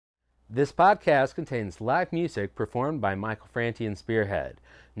This podcast contains live music performed by Michael Franti and Spearhead.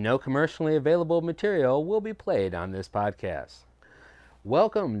 No commercially available material will be played on this podcast.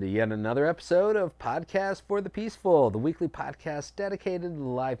 Welcome to yet another episode of Podcast for the Peaceful, the weekly podcast dedicated to the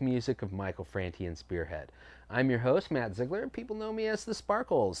live music of Michael Franti and Spearhead. I'm your host, Matt Ziegler. People know me as the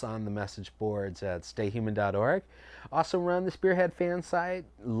Sparkles on the message boards at stayhuman.org. Also run the Spearhead fan site,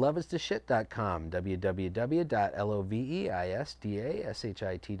 loveistheshit.com,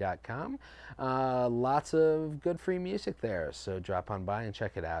 www.loveistheshit.com. Lots of good free music there, so drop on by and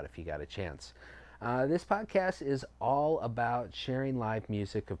check it out if you got a chance. This podcast is all about sharing live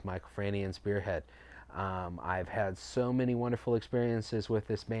music of Michael Franti and Spearhead. I've had so many wonderful experiences with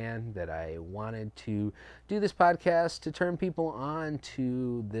this band that I wanted to do this podcast to turn people on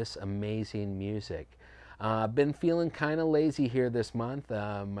to this amazing music. I've been feeling kind of lazy here this month.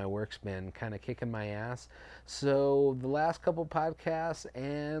 My work's been kind of kicking my ass. So the last couple podcasts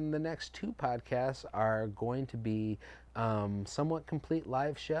and the next two podcasts are going to be somewhat complete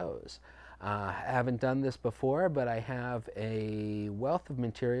live shows. I haven't done this before, but I have a wealth of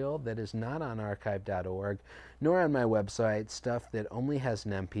material that is not on archive.org, nor on my website, stuff that only has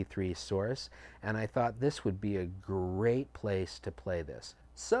an MP3 source, and I thought this would be a great place to play this.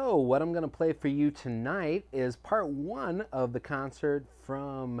 So what I'm going to play for you tonight is part one of the concert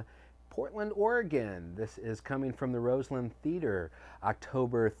from Portland, Oregon. This is coming from the Roseland Theater,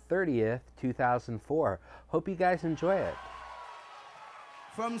 October 30th, 2004. Hope you guys enjoy it.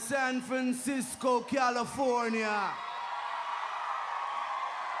 From San Francisco, California.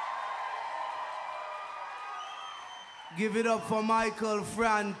 Give it up for Michael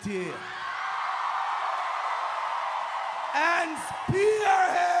Franti and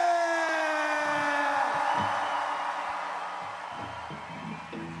Spearhead.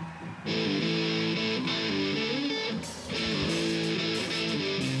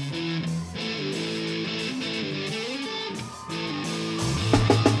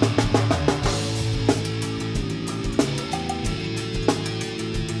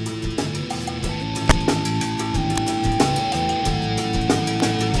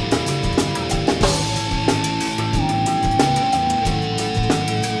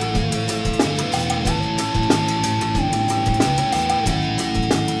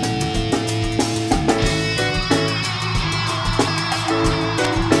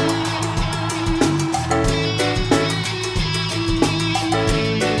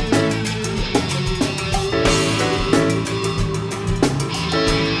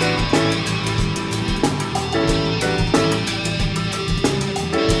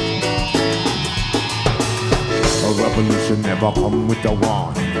 Revolution never come with a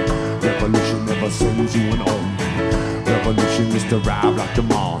warning. Revolution never sends you an omen. Revolution is to arrive like the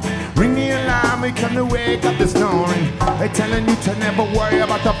morning. Ring the alarm, we come to wake up this snoring. They telling you to never worry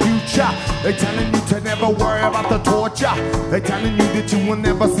about the future. They telling you to never worry about the torture. They telling you that you will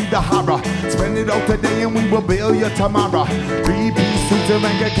never see the horror. Spend it all today and we will build you tomorrow. 3 piece suits and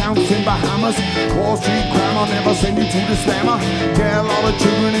bank accounts in Bahamas. Wall Street crime, I'll never send you to the slammer. Tell all the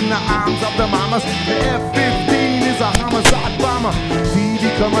children in the arms of the mamas. The F-15 is a homicide bomber.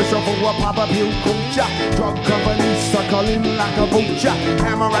 TV commercial for a pop-up hill culture. Drug companies suckling like a vulture.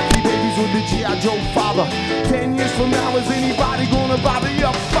 Hammeracky babies with the G.I. Joe father. 10 years from now, is anybody gonna bother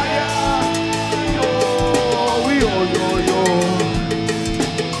your fire? Yo, yo, yo, yo.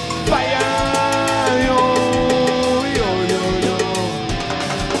 Fire, yo, yo, yo, yo.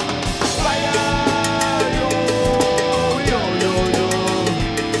 Fire, yo, yo, yo, yo.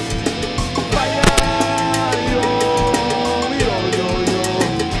 Fire, yo, yo, yo, yo.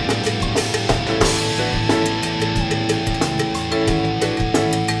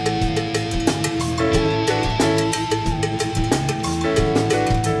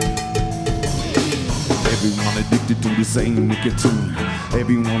 Everyone addicted to the same nicotine.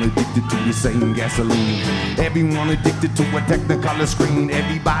 Everyone addicted to the same gasoline. Everyone addicted to a technicolor screen.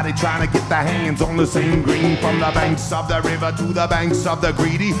 Everybody trying to get their hands on the same green. From the banks of the river to the banks of the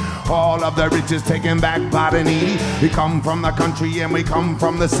greedy. All of the riches taken back by the needy. We come from the country and we come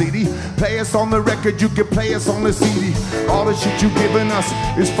from the city. Play us on the record, you can play us on the CD. All the shit you giving us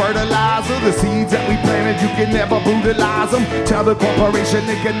is fertilizer. The seeds that we planted, you can never brutalize them. Tell the corporation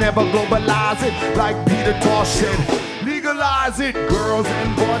they can never globalize it. Like Peter Tosh said, legalize it. Girls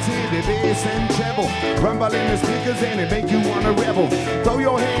and boys hear the bass and treble. Rumble in the speakers and it make you wanna revel. Throw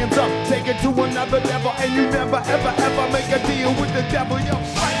your hands up, take it to another level. And you never ever ever make a deal with the devil. Yo,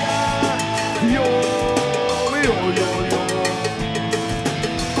 fire, yo, yo, yo, yo.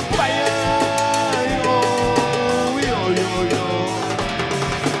 Fire, yo, yo, yo, yo.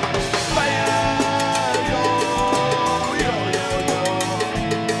 Fire, yo, yo, yo, yo.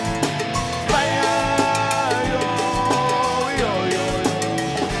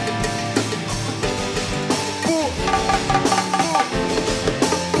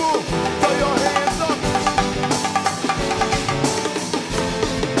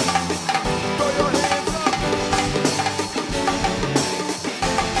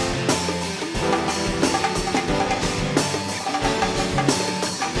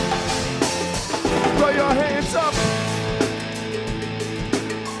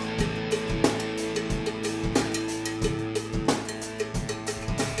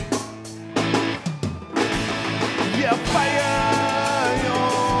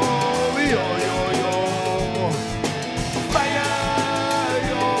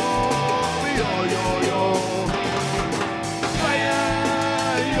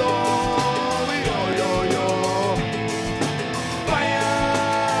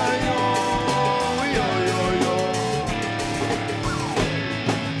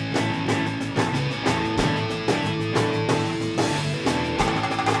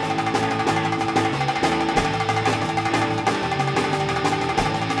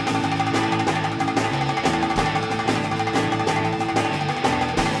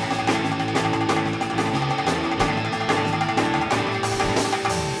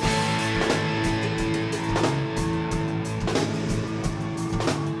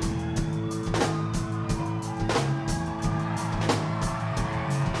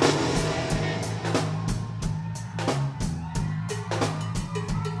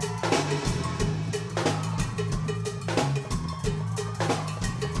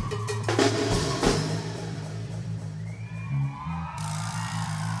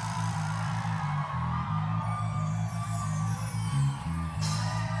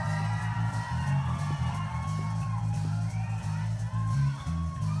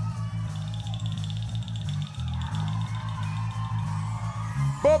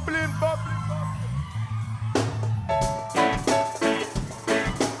 Bubbling, bubbling, bubbling.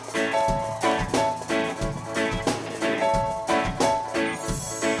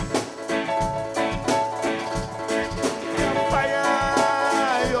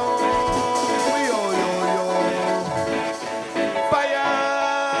 Fire, yo, yo, yo, yo. Fire,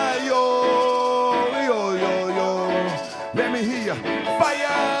 yo, yo, yo, yo. Let me hear you.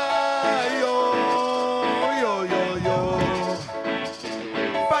 Fire, yo, yo, yo, yo.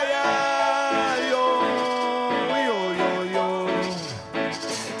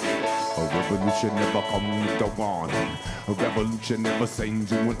 A revolution never come with the warning. A revolution never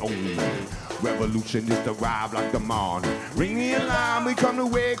sends you an omen. Revolution just arrive like the morning. Ring the alarm, we come to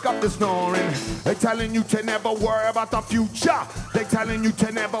wake up the snoring. They telling you to never worry about the future. They telling you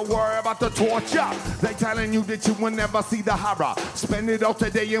to never worry about the torture. They telling you that you will never see the horror. Spend it all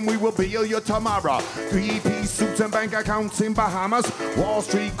today and we will bill you tomorrow. 3-piece suits and bank accounts in Bahamas. Wall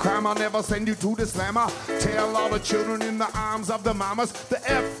Street crime, I'll never send you to the slammer. Tell all the children in the arms of the mamas. The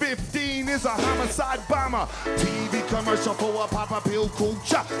F-15 is a homicide bomber. TV commercial for a Papa Pill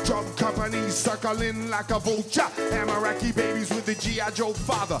culture. Drug companies circling like a vulture. Amaraki babies with the G.I. Joe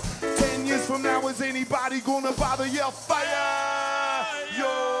father. 10 years from now, is anybody gonna bother? Yeah, fire,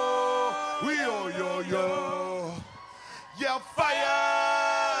 yo, yo, yo, yo. Yeah,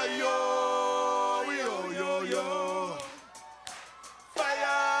 fire, yo, yo, yo, yo.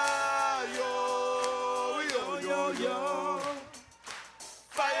 Fire, yo, yo, yo, yo.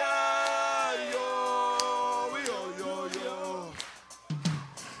 Fire, yo, yo, yo, yo.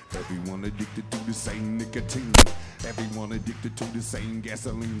 Everyone addicted to the same nicotine. Everyone addicted to the same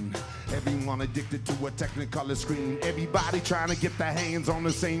gasoline. Everyone addicted to a technicolor screen. Everybody trying to get their hands on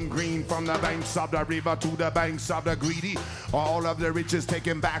the same green. From the banks of the river to the banks of the greedy. All of the rich is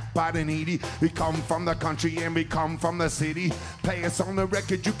taken back by the needy. We come from the country and we come from the city. Play us on the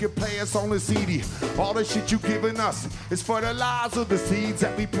record, you can play us on the CD. All the shit you giving us is for the lives of the seeds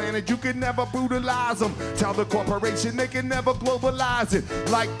that we planted. You can never brutalize them. Tell the corporation they can never globalize it.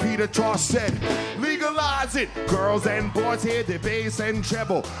 Like Peter Tosh said, legalize it. Girls and boys hear the bass and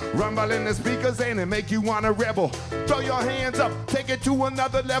treble. Rumble in the speakers and it make you wanna rebel. Throw your hands up, take it to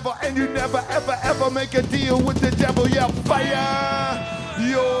another level. And you never ever ever make a deal with the devil. Yeah, fire,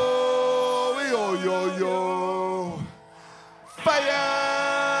 yo, yo, yo, yo.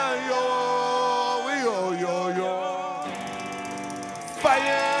 Fire, yo, yo, yo, yo.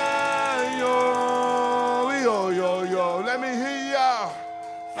 Fire, yo, yo, yo, yo. Let me hear ya.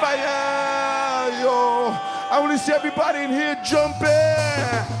 Fire, yo. I want to see everybody in here jumping.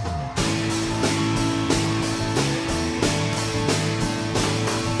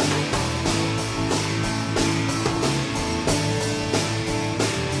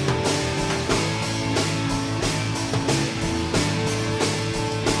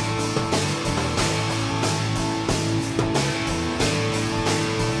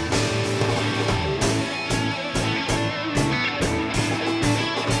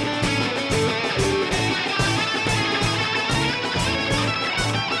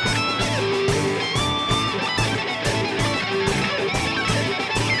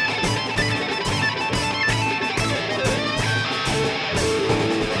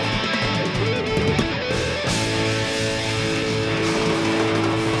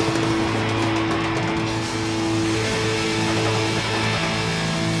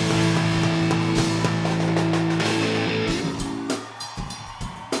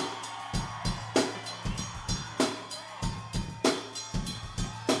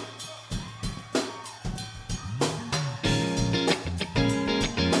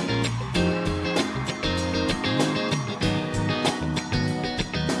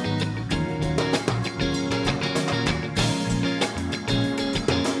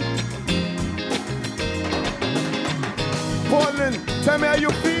 Tell me how you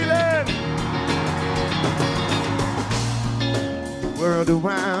feeling. World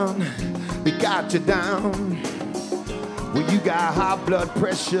around, they got you down. Well, you got high blood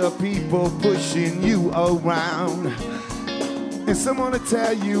pressure, people pushing you around. And someone to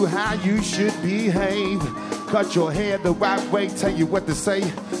tell you how you should behave. Cut your hair the right way, tell you what to say.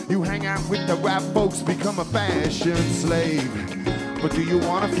 You hang out with the rap folks, become a fashion slave. But do you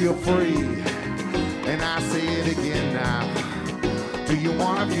want to feel free? And I say it again now. Do you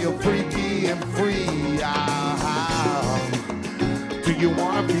want to feel freaky and free? Do you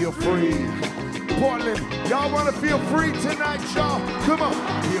want to feel free? Portland, y'all want to feel free tonight, y'all? Come on.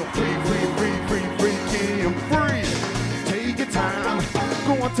 Feel free, free, free, free, freaky and free. Take your time.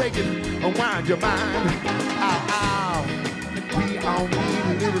 Go on, take it. Unwind your mind. Ow, ow. We all need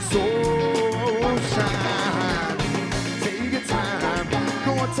a little sunshine. Take your time.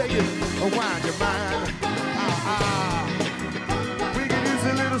 Go on, take it. Unwind your mind. Ow, ow. We can use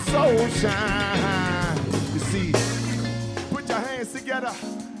a little sunshine. You see, put your hands together.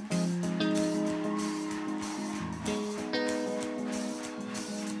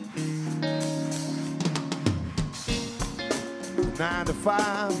 9 to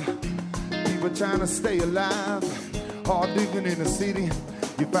 5, people trying to stay alive. Hard digging in the city,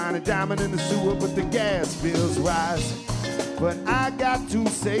 you find a diamond in the sewer, but the gas bills rise. But I got to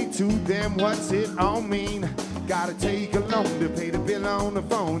say to them, what's it all mean? Gotta take a loan to pay the bill on the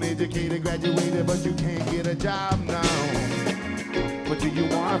phone. Educated, graduated, but you can't get a job now. But do you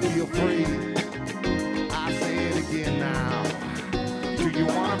wanna feel free? I say it again now. Do you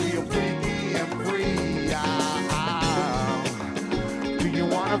wanna feel freaky and free? You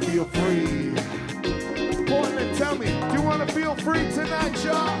wanna feel free? Portland, tell me, do you wanna feel free tonight,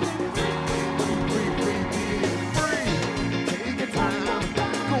 y'all? Free, free, free. Take your time,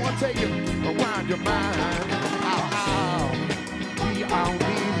 go and take it around your mind. Ow, ow. We all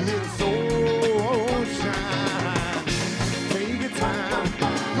need a little sunshine. Take your time,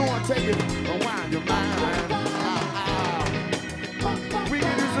 go and take it around your mind. Ow, ow. We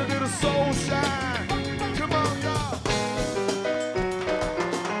can use a little sunshine. Come on, y'all.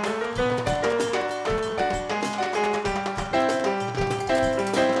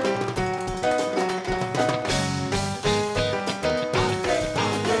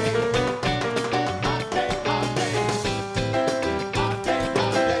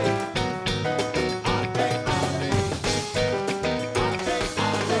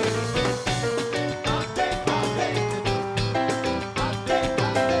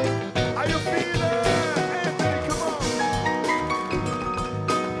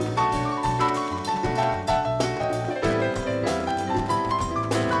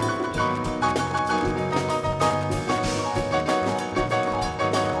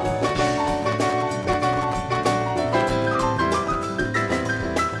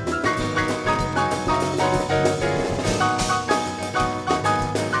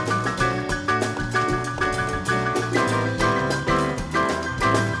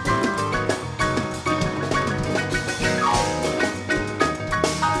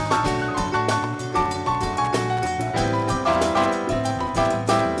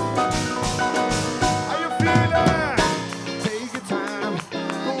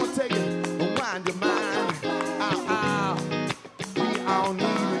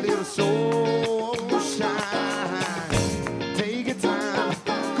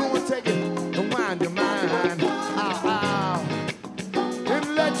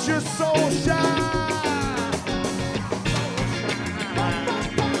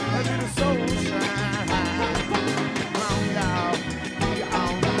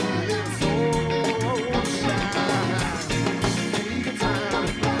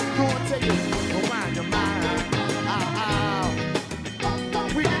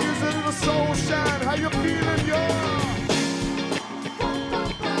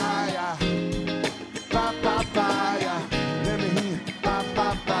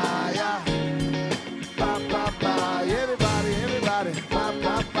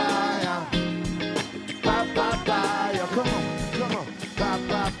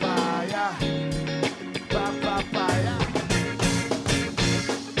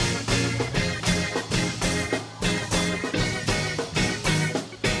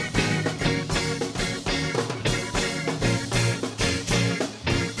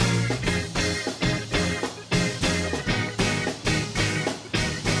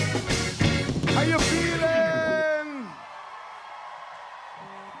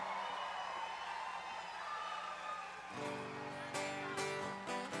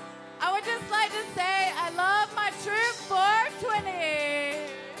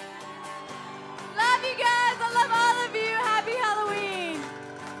 Love you guys. I love all of you. Happy Halloween.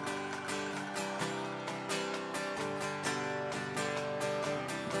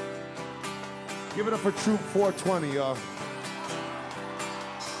 Give it up for Troop 420, y'all.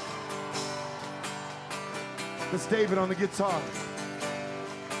 That's David on the guitar.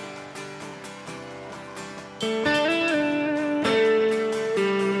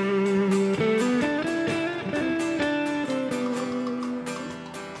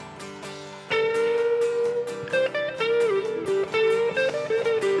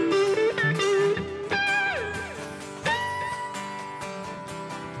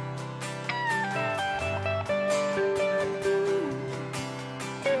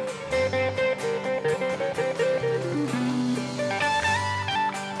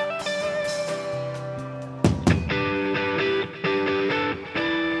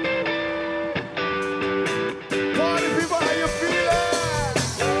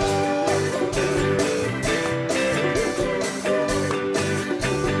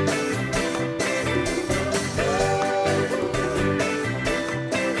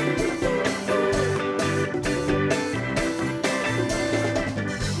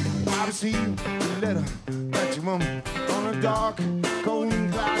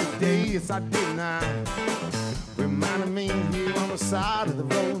 I did not. Reminded me here on the side of the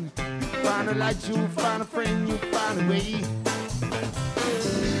road. You find a light, you find a friend, you find a way.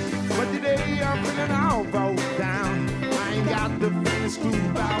 But today I'm feeling all broke down. I ain't got the feelings clue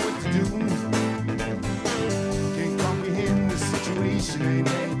about what to do. Can't comprehend the situation, ain't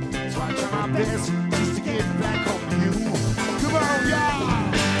it? So I try my best just to get back home to you. Come on,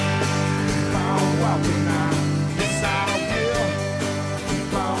 y'all. Keep on walking now. Yes, I will.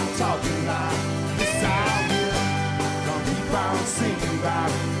 Keep on talking. Yes, I will. Gonna keep on singing about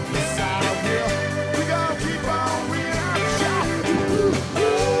it. Yes, I will. We gonna keep on reading out the shot. Keep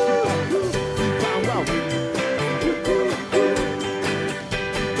on walking. Keep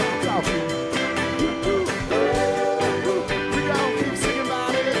on talking. We gonna keep singing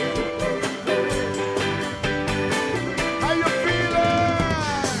about it. How you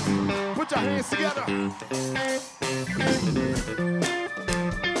feeling? Put your hands together.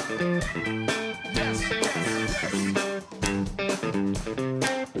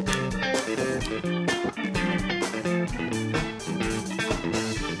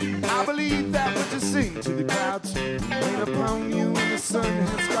 I believe that what you sing to the clouds rain upon you when the sun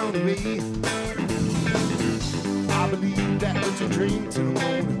has gone away. I believe that what you dream to the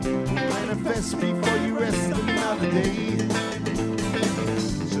moon will manifest before you rest another day.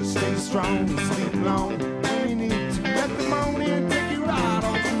 So stay strong and sleep long when you need to. Let the morning take you right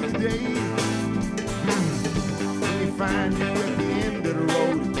on through the day. When you find you at the end of the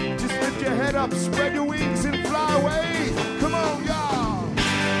road, just lift your head up, spread your wings and fly away. Come on, y'all.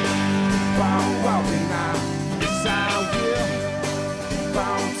 Keep on walking now, yes I will. Keep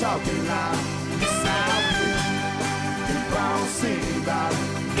on talking now, yes I will. Keep on singing about it,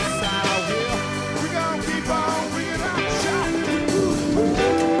 yes I will. We're gonna keep on ringing out the shot. Keep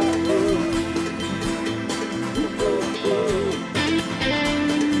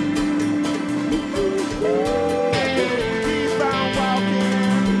on walking.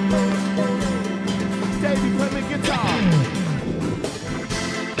 Davey, play me guitar.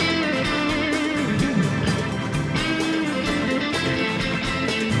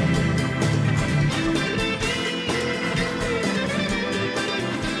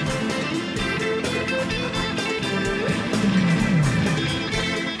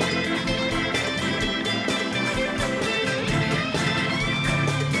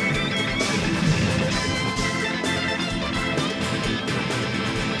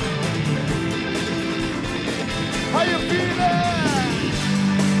 How you feeling?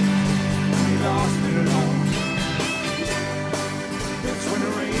 We lost and alone. That's when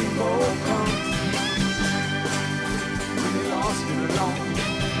the rainbow comes. We lost and alone.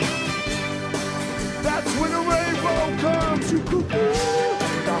 That's when the rainbow comes. You could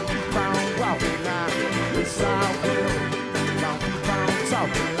don't keep on walking now. Yes, I will. Don't keep on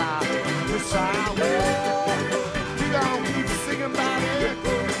talking loud. Yes, I will. We gon' keep singing about it.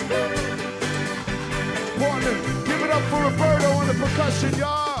 Portland, give it up for Roberto on the percussion,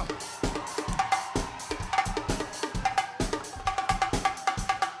 y'all.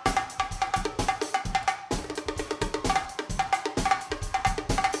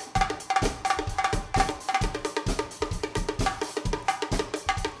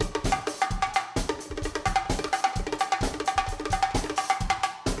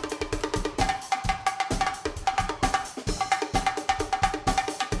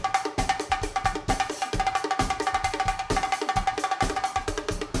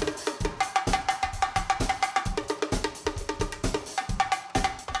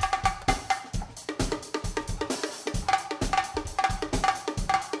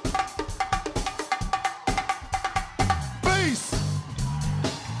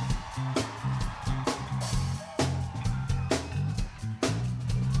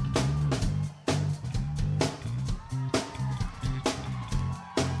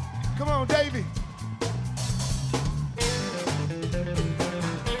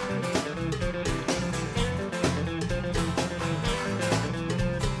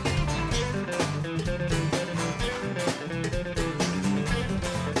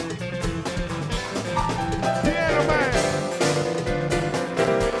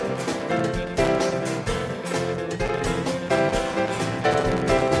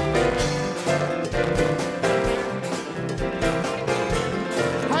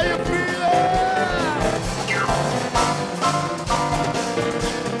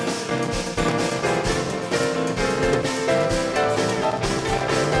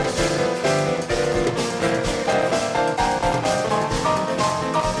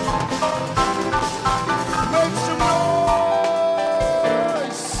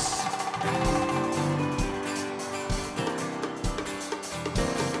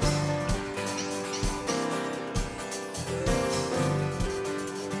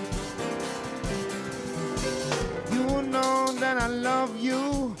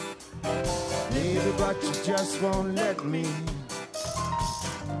 you, baby, but you just won't let me.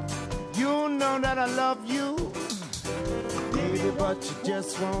 You know that I love you, baby, but you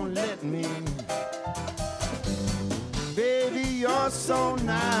just won't let me. Baby, you're so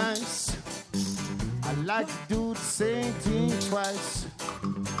nice, I like to do the same thing twice.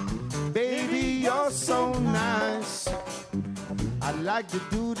 Baby, you're so nice, I like to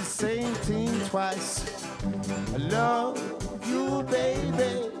do the same thing twice. I love you,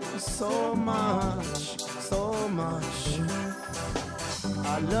 baby, so much, so much.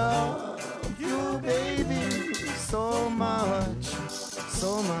 I love you, baby, so much,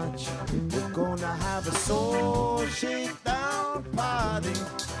 so much. We're gonna have a soul shakedown party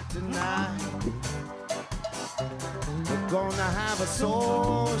tonight. We're gonna have a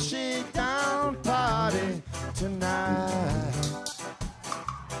soul shakedown party tonight.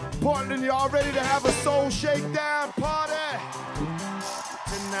 Portland, y'all ready to have a soul shakedown party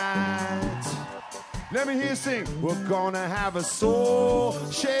tonight? Let me hear you sing. We're gonna have a soul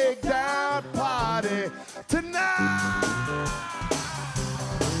shakedown party tonight.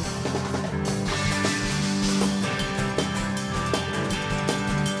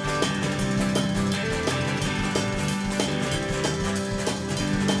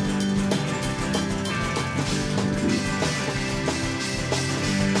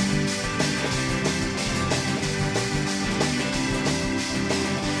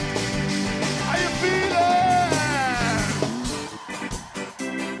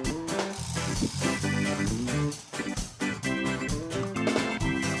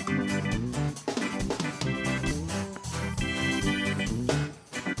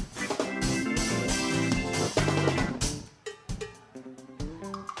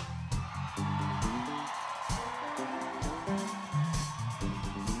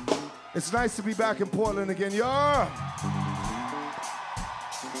 It's nice to be back in Portland again, y'all.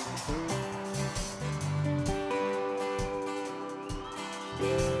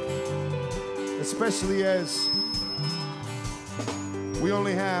 Especially as we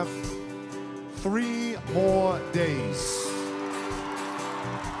only have 3 more days.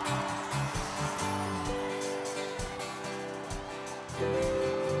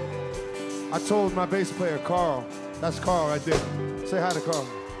 I told my bass player, Carl, that's Carl right there. Say hi to Carl.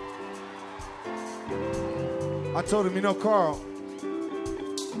 I told him, you know, Carl,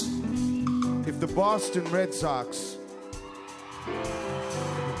 if the Boston Red Sox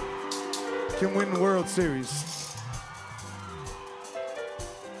can win the World Series,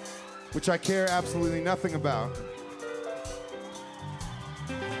 which I care absolutely nothing about.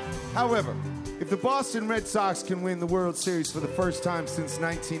 However, if the Boston Red Sox can win the World Series for the first time since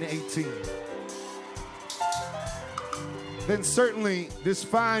 1918, then certainly this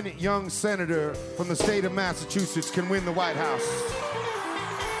fine young senator from the state of Massachusetts can win the White House.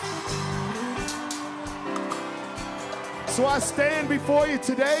 So I stand before you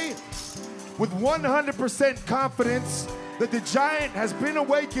today with 100% confidence that the giant has been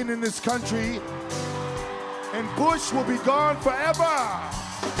awakened in this country and Bush will be gone forever.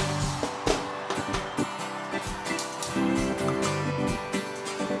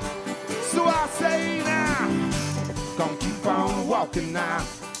 So I say now, gonna keep on walking now,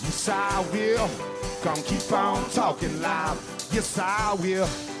 yes I will. Gonna keep on talking loud, yes I will.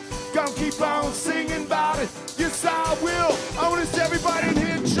 Gonna keep on singing about it, yes I will. I wanna see everybody in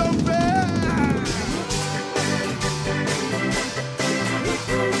here jumping.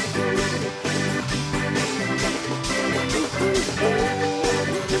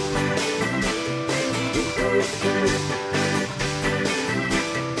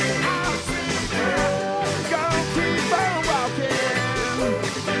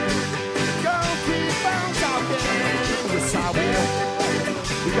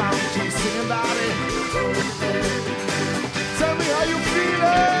 We gonna keep singing about it. Tell me how you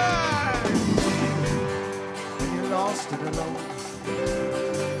feeling when you're lost and alone.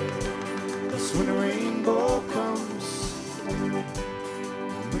 That's when the rainbow comes.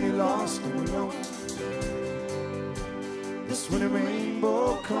 When you're lost and alone. That's when the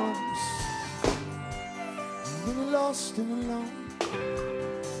rainbow comes. When you're lost and alone.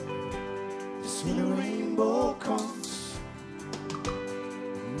 That's when the rainbow comes.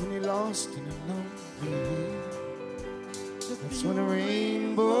 Lost and alone, baby. That's when the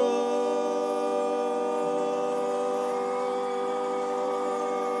rainbow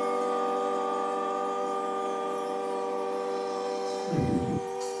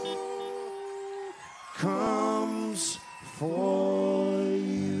comes for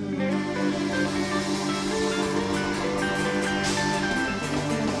you.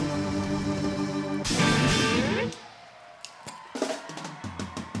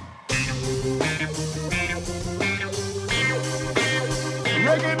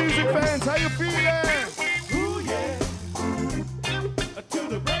 Reggae music fans, how you feeling? Ooh, yeah. To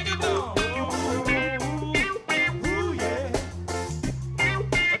the break of dawn. Ooh, yeah.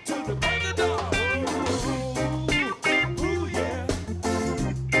 To the break of dawn. Ooh, yeah.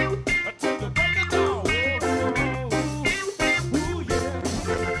 To the break of dawn. Ooh, yeah.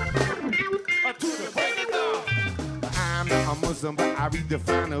 To the break of dawn. I'm not a Muslim, but I read the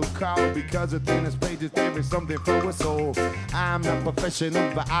final call because within this pages there is something for us all. I'm not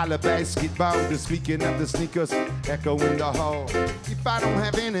professional, but I love basketball. The speaking of the sneakers, echo in the hall. If I don't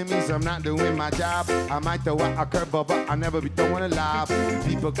have enemies, I'm not doing my job. I might throw out a curveball, but I never be throwing a lob.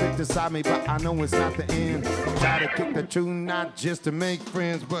 People criticize me, but I know it's not the end. Try to kick the tune, not just to make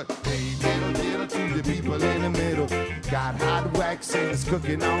friends, but hey, little to the people in the middle. Got hot wax and it's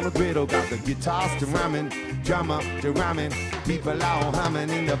cooking on the griddle. Got the guitars to rhyming, drummer to rhyming. People all humming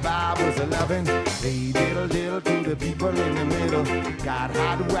and the vibe was a loving. Hey, little to the people in the middle. Got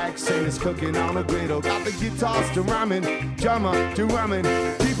hot wax and it's cooking on the griddle. Got the guitars to rhyming, drummer to rhyming.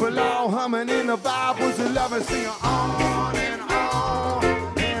 People all humming and the vibe was a loving. Sing on and on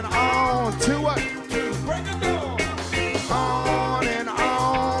and on to what? To the break of dawn. On and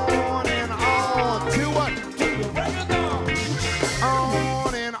on and on to what? To the break of dawn.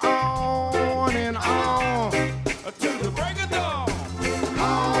 On and on and on. To the break of dawn.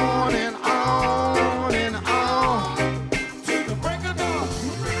 On and on and on. To the break of dawn.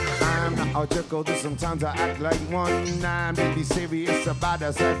 I'm not a joker, though sometimes I act like one. I'm really serious about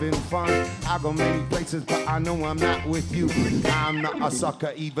us having fun. I go many places, but I know I'm not with you. I'm not a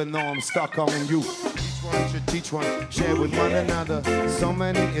sucker, even though I'm stuck on you. Each one should teach one, share with one another. So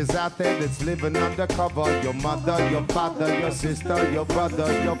many is out there that's living undercover. Your mother, your father, your sister, your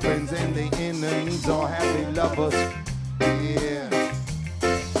brother, your friends and their enemies all have their lovers. Yeah.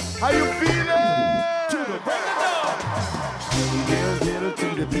 How you feeling? To the break of dawn. Little to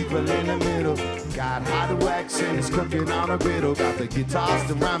the people in the middle. Got hot wax and it's cooking on a griddle. Got the guitars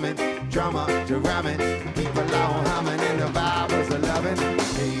to rhyming, drummer to rhyming. People all humming and the vibe was a loving.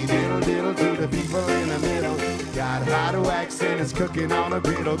 Hey, little to the people in the middle. Got hot wax and it's cooking on a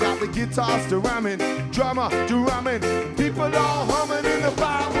griddle. Got the guitars to rhyming, drummer to rhyming. People all humming and the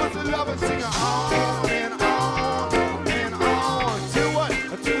vibe was a loving. Singing on and on and on. To what?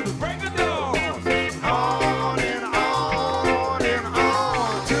 To the break of dawn. On and on and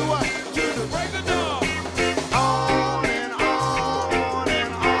on. To what? To the break of dawn. On and on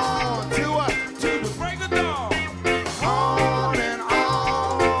and on. To what? To the break of dawn. On and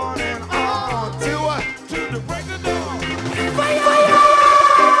on and on. To what? To the break of dawn.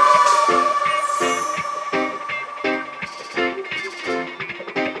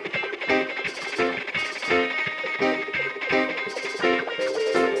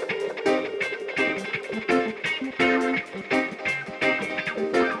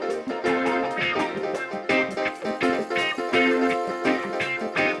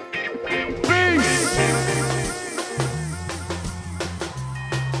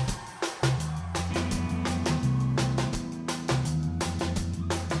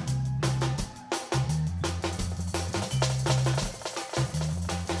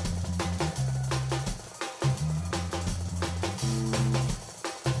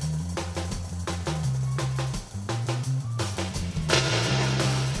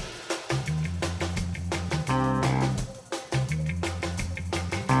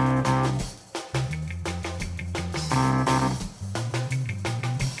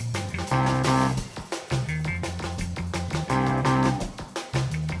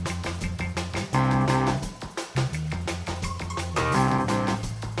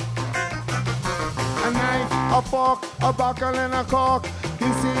 A fork, a buckle, and a cork.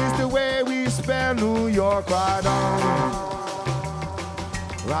 This is the way we spell New York. Right on,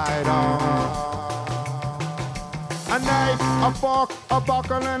 right on. A knife, a fork, a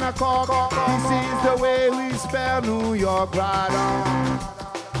buckle, and a cork. This is the way we spell New York. Right on,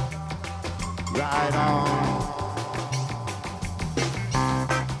 right on.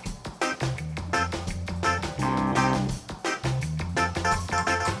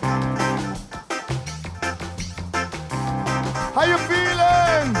 How you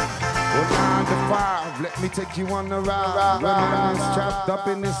feeling? Well, 9 to 5, let me take you on the ride. Where man is trapped up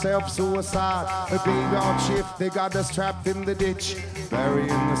in the self-suicide. A big old shift, they got us trapped in the ditch. Burying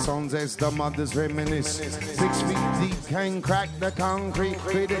the sons as the mothers reminisce. 6 feet deep, hang crack the concrete.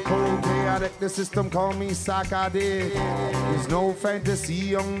 Critical, chaotic, the system call me psychotic. There's no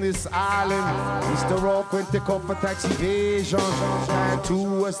fantasy on this island. Mr. Rock went to court for tax evasion. And 2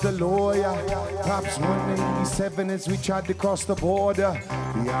 was the lawyer. Cops 187 as we tried to cross the border.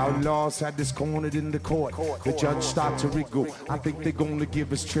 The outlaws had this corner it in the court. The judge start to wriggle. I think they're gonna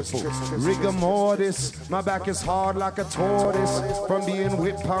give us triple. Rigor mortis. My back is hard like a tortoise. From being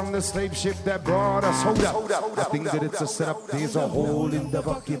whipped on the slave ship that brought us. Hold up. I think that it's a setup. There's a hole in the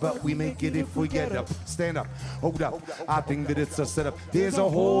bucket, but we make it if we get up. Stand up. Hold up. I think that it's a setup. There's a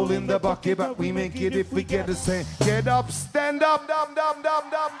hole in the bucket, but we make it if we get a stand. Get up, stand up.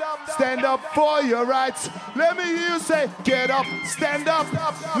 Stand up for your rights. Let me hear you say, get up, stand up.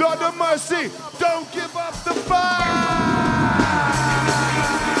 Lord of mercy, don't give up the fight.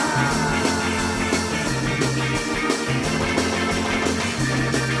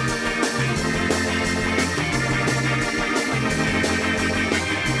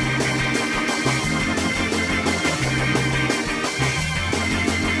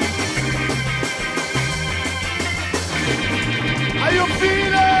 How you feeling?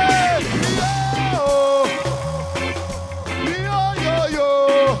 Yo, yo, yo.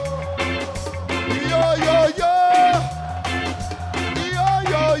 Yo, yo, yo. Yo,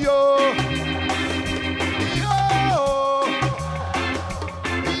 yo, yo.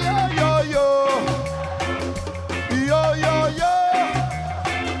 Yo, yo, yo. Yo, yo, yo.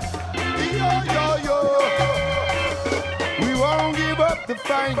 Yo, yo, yo. We won't give up the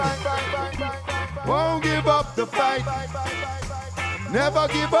fight. Won't give up the fight. Never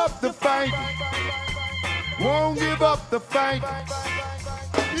give up the fight. Won't give up the fight.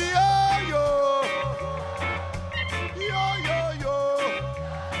 Yo, yo. Yo, yo, yo.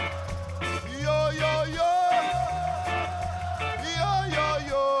 Yo, yo, yo. Yo, yo,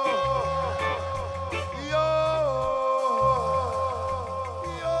 yo. Yo.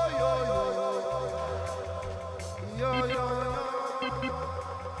 Yo, yo, yo. Yo, yo, yo.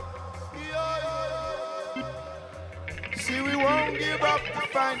 See, we won't give up the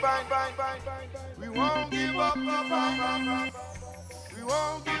fight. We won't give up the fight. We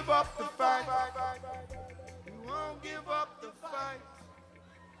won't give up the fight. We won't give up the fight.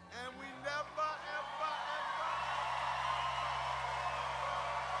 And we never, ever,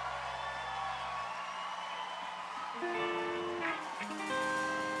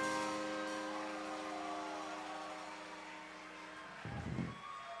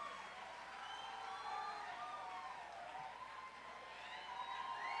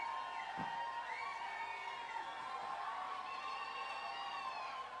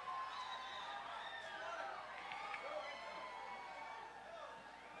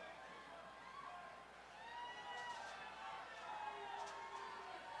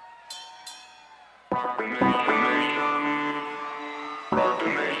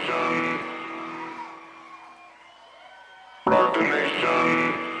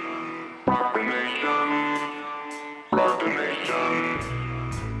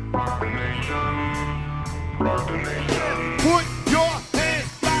 put your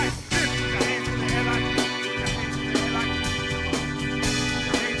hands like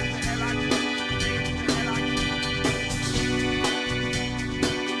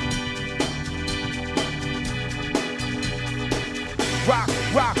rock,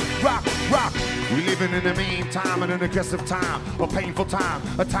 rock, rock, rock. We living in the meantime, in an aggressive time, a painful time,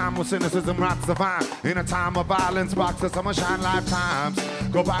 a time where cynicism rots the vine. In a time of violence, boxes, summer shine lifetimes.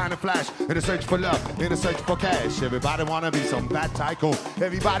 Go by in a flash, in a search for love, in a search for cash. Everybody wanna be some bad tycoon.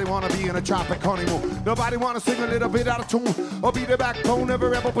 Everybody wanna be in a tropic honeymoon. Nobody wanna sing a little bit out of tune, or be the backbone of a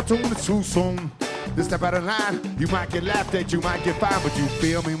rebel platoon. It's too soon. This step out of line, you might get laughed at, you might get fined, but you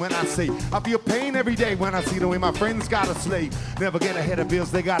feel me when I say I feel pain every day when I see the way my friends gotta slave. Never get ahead of bills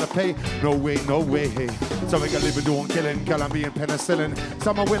they gotta pay. No way, no way, hey. So we can live and doing killing, Colombian penicillin.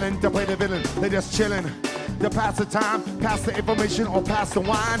 Some are willing to play the villain, they just chilling. To pass the time, pass the information, or pass the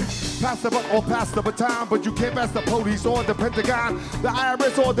wine. Pass the buck or pass the baton, but you can't pass the police or the Pentagon, the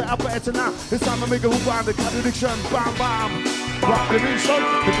IRS or the Upper Echelon. It's time to make a move on the contradiction, bomb, bomb. Rock the nation,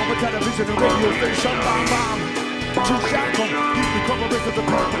 the cover television and radio station, bomb, bomb. True shackle, keep the coverage of the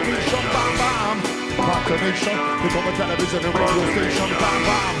propagation, bomb, bomb. Rock the nation, the cover television and radio station, bomb,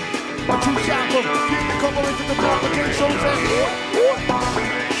 bomb. True shackle, keep the coverage of the propagation,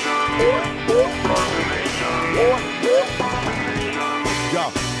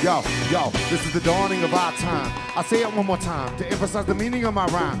 Yo, this is the dawning of our time. I say it one more time to emphasize the meaning of my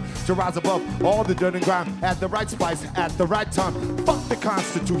rhyme. To rise above all the dirt and grime, add the right spice at the right time. Fuck the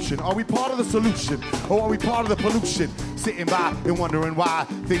Constitution. Are we part of the solution, or are we part of the pollution? Sitting by and wondering why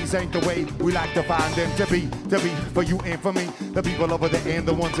things ain't the way we like to find them to be for you and for me, the people over there and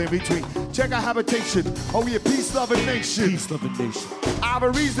the ones in between. Check our habitation. Are we a peace-loving nation? Peace-loving nation. I have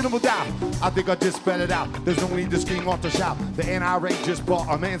a reasonable doubt. I think I just spell it out. There's no need to scream or to shout. The NRA just bought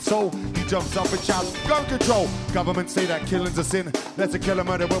a man's soul. He jumps up and shouts, gun control. Government say that killing's a sin. Let's a killer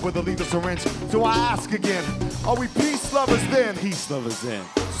murderer with a believers in wrench. So I ask again, are we peace lovers then? Peace lovers then.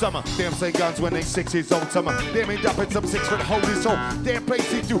 Summer, them say guns when they 6 years old. Summer, them end up in some 6 foot hole his soul. Damn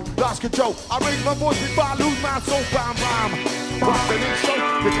place he do, lost control. I raise my voice before I lose my soul. Bam, bam. Rock the nation,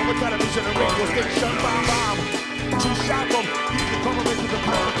 become a television and radio station. Bam, bam. Two shot them, keep the cover into the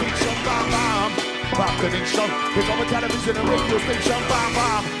communication. Bam, bam. Rock the nation, become a television and radio station. Bam,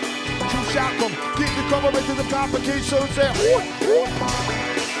 bam. Two shot them, keep the cover into the complications. Say,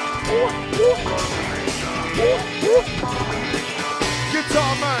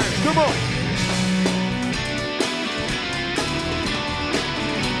 guitar man, come on.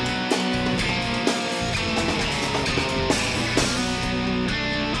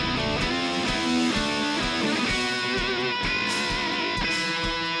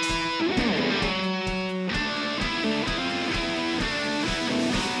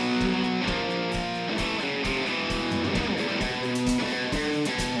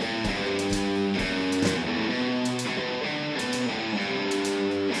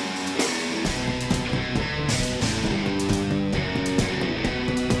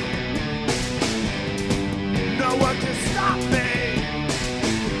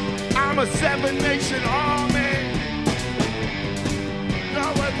 A 7 Nation army. No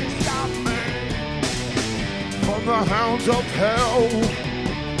one can stop me from the hounds of hell.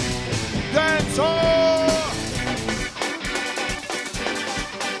 Dance on.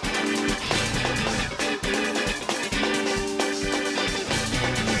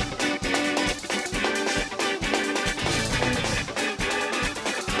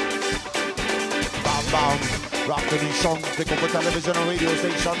 Bam bam. Rock to these songs, take over television and radio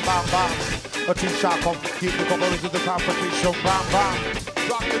station, bam bam. A two-shot come, keep the cover into the confrontation, bam bam.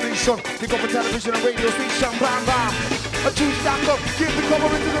 Rock to these songs, take over television and radio station, bam bam. A two-shot come, keep the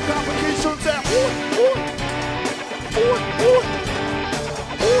cover into the confrontation, say,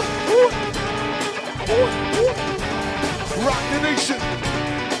 rock the nation,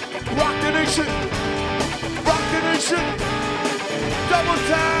 rock the nation, rock the nation. Double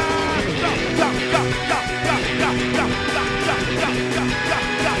time.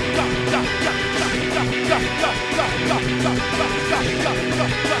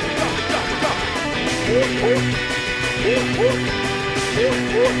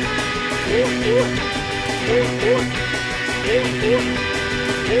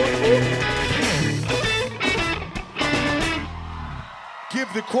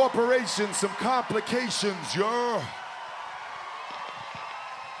 Give the corporation some complications, yo.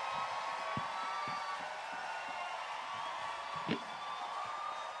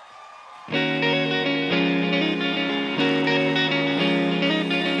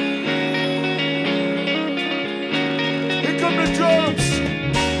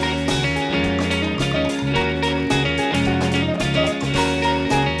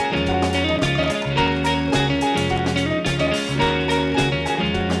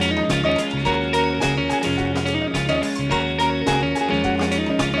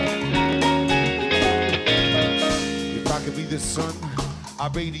 I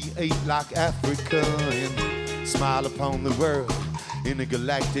radiate like Africa and smile upon the world in a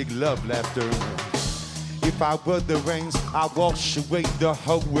galactic love laughter. If I were the rains, I'd wash away the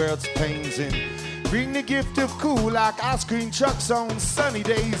whole world's pains and bring the gift of cool like ice cream trucks on sunny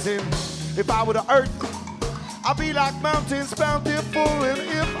days. And if I were the earth, I'd be like mountains bountiful. And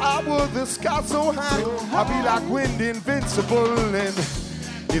if I were the sky so high, I'd be like wind invincible. And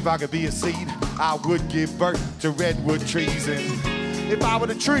if I could be a seed, I would give birth to redwood trees. And if I were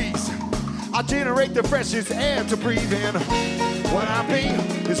the trees, I'd generate the freshest air to breathe in. What I be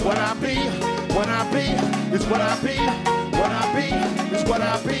is what I be. What I be is what I be. What I be is what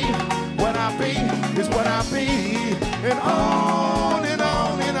I be. What I be is what I be. And on and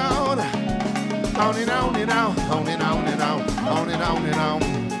on and on. On and on and on. On and on and on. On and on and on.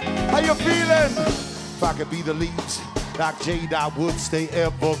 How you feeling? If I could be the leaves, like jade, I would stay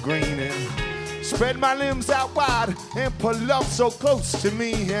evergreen and spread my limbs out wide and pull love so close to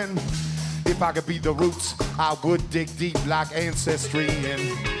me. And if I could be the roots, I would dig deep like ancestry. And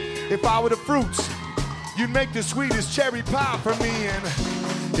if I were the fruits, you'd make the sweetest cherry pie for me. And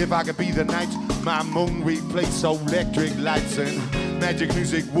if I could be the night, my moon replace electric lights. And magic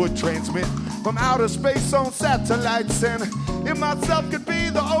music would transmit from outer space on satellites. And if myself could be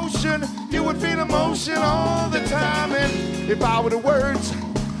the ocean, you would feel emotion all the time. And if I were the words,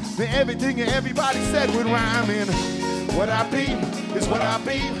 then everything and everybody said would rhyme. In what I be is what I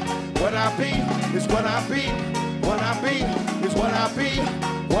be. What I be is what I be. What I be is what I be.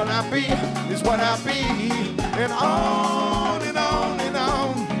 What I be is what I be. And on and on and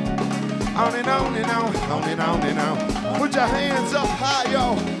on. On and on and on. On and on and on. Put your hands up high,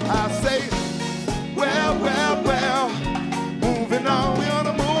 yo.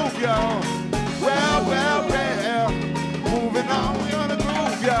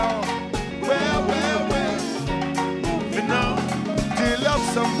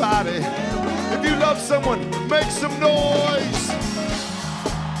 somebody. If you love someone, make some noise.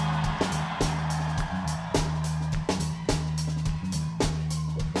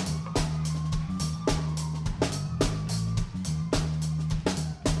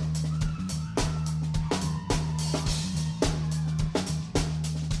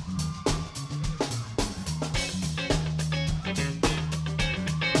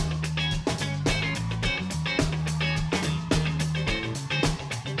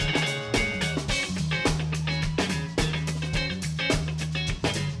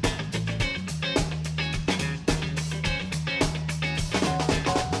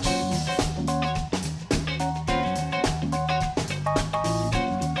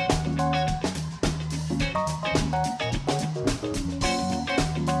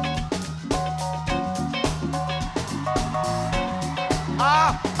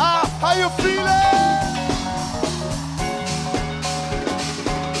 How you feeling?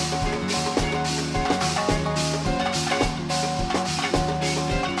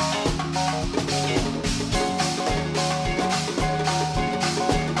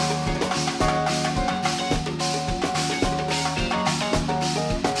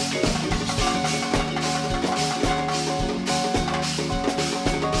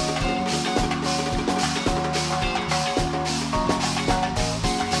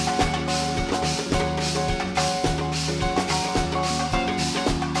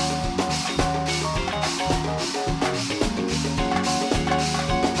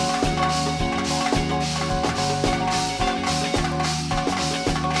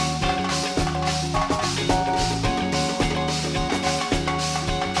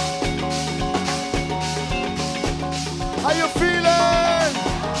 How you feeling?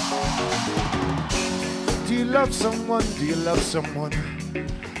 Do you love someone? Do you love someone?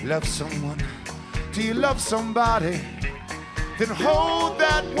 Love someone? Do you love somebody? Then hold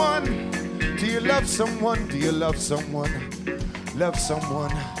that one. Do you love someone? Do you love someone? Love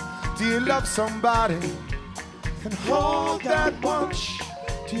someone? Do you love somebody? Then hold that one.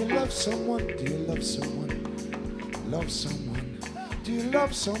 Do you love someone? Do you love someone? Love someone? Do you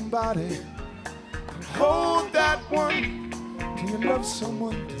love somebody? Hold that one. Do you love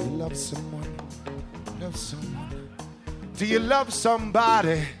someone? Do you love someone? Love someone? Do you love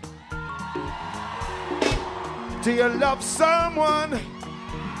somebody? Do you love someone?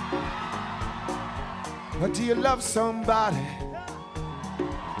 Or do you love somebody?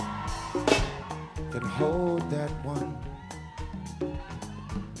 Then hold that one.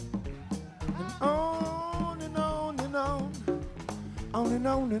 And on and on and on. On and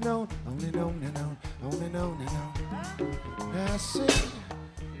on and on. On and on and on. On and on and on. I say,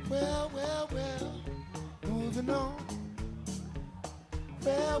 well, well, well, moving on.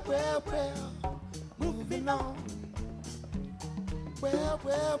 Well, well, well, moving on. Well,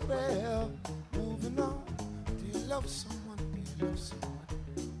 well, well, moving on. Do you love someone? Do you love someone?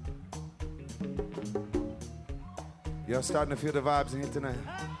 Y'all starting to feel the vibes in here tonight?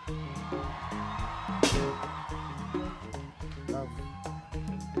 Love.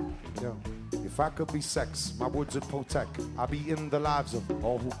 Yo. If I could be sex, my words would protect. I'll be in the lives of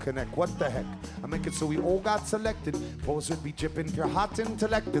all who connect. What the heck? I make it so we all got selected. Foes would be dripping pure hot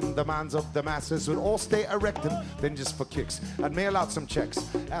intellect, and the minds of the masses would all stay erected. Then just for kicks, I'd mail out some checks.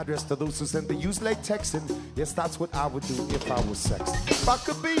 Address to those who sent the use late texting. Yes, that's what I would do if I was sex. If I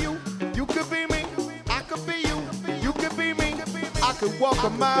could be you, you could be me. I could be you, you could be me. I could walk a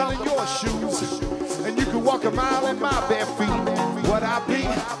mile in your shoes, and you could walk a mile in my bare feet. What I be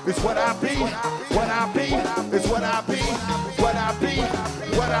is what I be. What I be is what I be. What I be,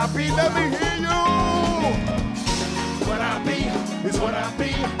 what I be. Let me hear you. What I be is what I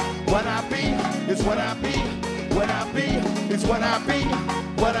be. What I be is what I be. What I be is what I be.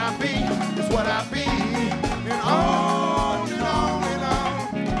 What I be is what I be. And on and on and on.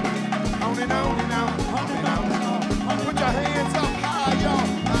 On and on and on. On and on and on. Put your hands up high, y'all.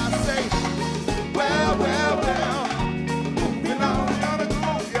 I say, well, well, well. Moving on, we on the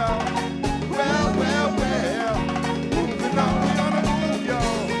groove, y'all. Well, well, well. Moving on, we on the groove,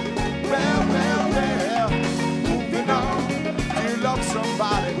 y'all. Well, well, well. Moving on. Do you love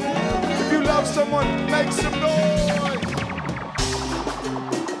somebody? If you love someone, make some noise.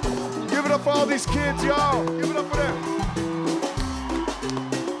 Give it up for all these kids, y'all. Give it up for them.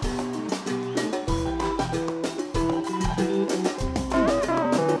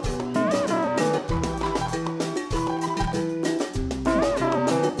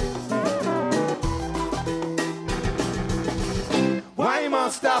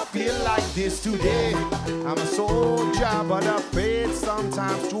 I feel like this today. I'm a soldier, but afraid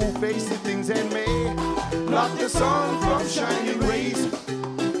sometimes to face the things in me. Block the sun from shining rays.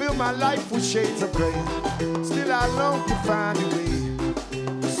 my life with shades of gray. Still I long to find a way.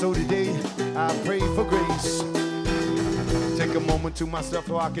 So today I pray for grace. Take a moment to myself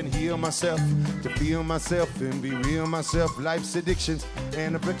so I can heal myself, to feel myself and be real myself. Life's addictions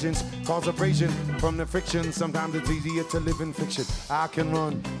and afflictions cause abrasion from the friction. Sometimes it's easier to live in fiction. I can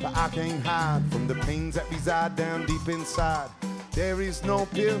run, but I can't hide from the pains that reside down deep inside. There is no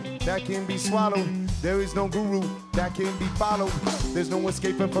pill that can be swallowed. There is no guru that can be followed. There's no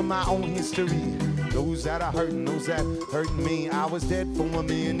escaping from my own history. Those that are hurting, those that hurting me. I was dead for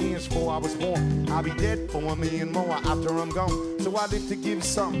 1,000,000 years before I was born. I'll be dead for 1,000,000 more after I'm gone. So I live to give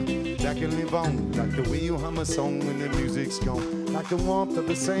something that can live on. Like the way you hum a song when the music's gone. Like the warmth of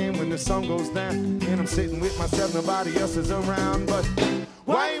the sand when the sun goes down. And I'm sitting with myself, nobody else is around. But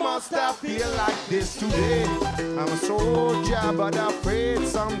why must I feel like this today? I'm a soldier, but afraid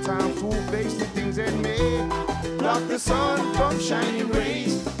sometimes to face the things in me. Block the sun from shining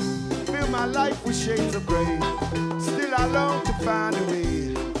rays. Fill my life with shades of gray. Still I long to find a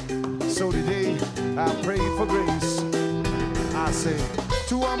way. So today I pray for grace. I say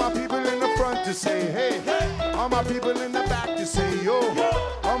to all my people in the front to say hey, hey. All my people in the back to say yo,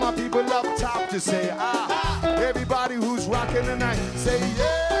 all my people up top to say ah. Everybody who's rocking tonight say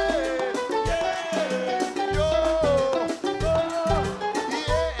yeah, yeah, yo, yeah,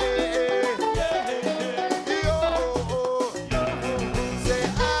 yo, say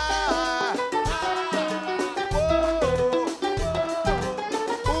ah, whoa,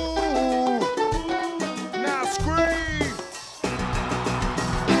 ooh, now scream.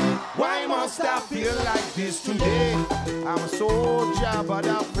 Why must I feel like this today? I'm a soldier, but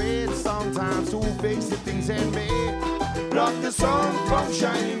afraid sometimes to face the things in me. Block the sun from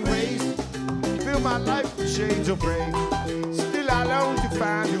shining rays. Fill my life with shades of gray. Still I long to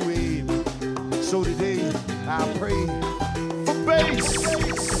find a way. So today I pray for bass.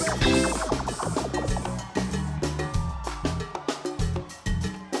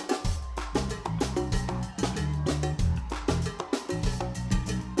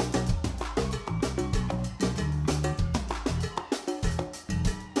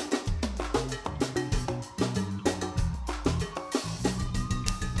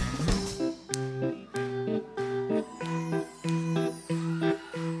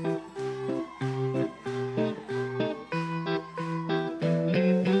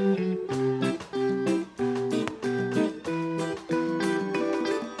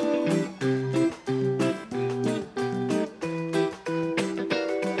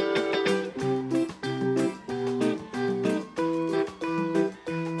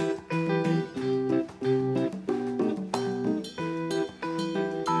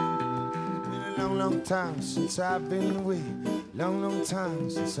 Time since I've been away. Long, long time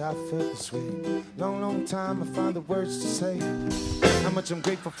since I felt this way. Long, long time I find the words to say how much I'm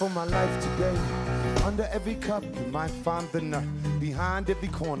grateful for my life today. Under every cup you might find the nut. Behind every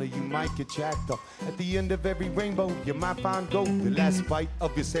corner you might get jacked up. At the end of every rainbow you might find gold. The last bite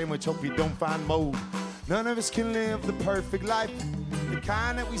of your sandwich, hope you don't find mold. None of us can live the perfect life, the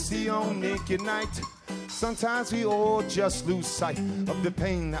kind that we see on Naked Night. Sometimes we all just lose sight of the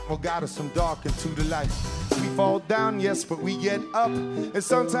pain that will guide us from dark into the light. We fall down, yes, but we get up. And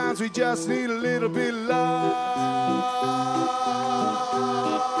sometimes we just need a little bit of love.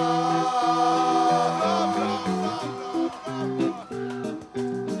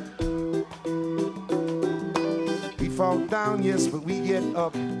 We fall down, yes, but we get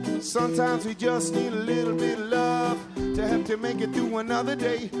up. Sometimes we just need a little bit of love to help to make it through another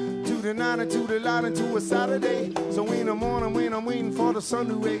day. To the night and to the light and to a Saturday. So in the morning when I'm waiting for the sun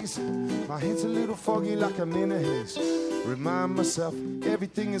to raise, my head's a little foggy like I'm in a haze. Remind myself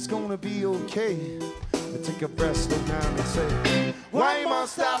everything is gonna be okay. But take a breath, slow down and say, why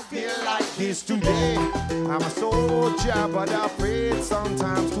must I feel like this today? I'm a soldier, but I'm afraid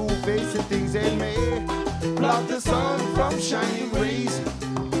sometimes to face the things in me. Block the sun from shining rays.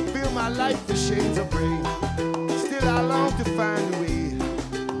 Fill my life with shades of gray. Still I long to find a way.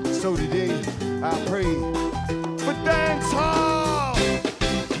 So today I pray for dance hall.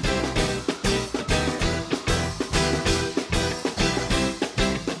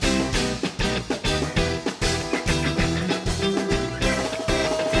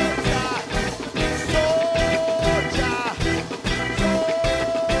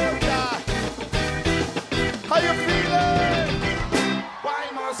 How you feeling? Why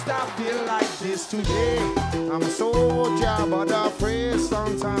must I feel like this today? I'm a soldier, but afraid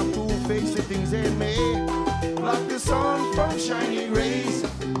sometimes to face the things in me. Block the sun from shining rays.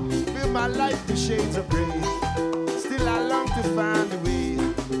 Fill my life with shades of gray. Still I long to find a way.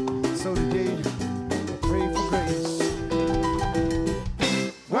 So today I pray for grace.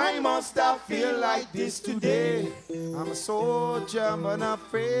 Why must I feel like this today? I'm a soldier, but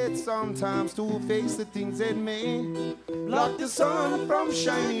afraid sometimes to face the things that may block the sun from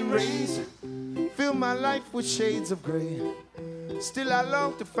shining rays. Fill my life with shades of gray. Still I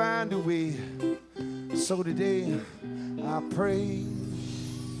long to find a way. So today I pray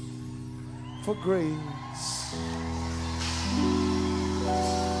for grace.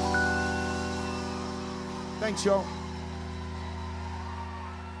 Thanks, y'all.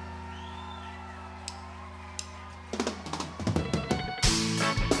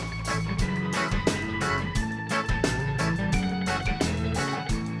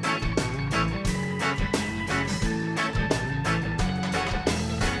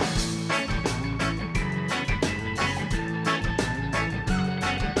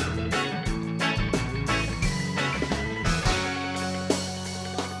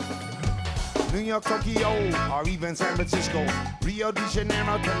 New York, Tokyo, or even San Francisco, Rio de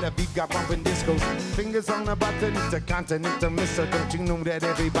Janeiro, Tel Aviv got bumping discos. Fingers on the button, intercontinental missile. Don't you know that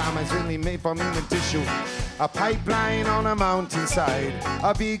every bomb is really made from human tissue? A pipeline on a mountainside.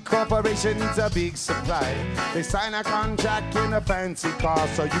 A big corporation needs a big supply. They sign a contract in a fancy car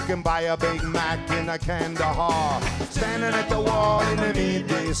so you can buy a Big Mac in a Kandahar. Standing at the wall in the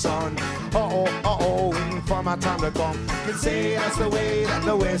midday sun. Waiting for my time to come. You can say that's the way that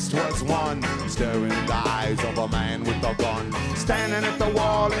the West was won. Staring in the eyes of a man with a gun. Standing at the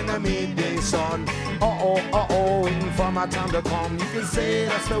wall in the midday sun. Waiting for my time to come. You can say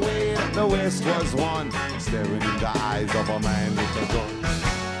that's the way that the West was won. Staring in the eyes of a man with a gun.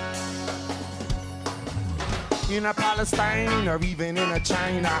 In a Palestine or even in a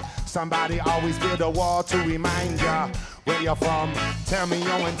China, somebody always build a wall to remind ya where you're from. Tell me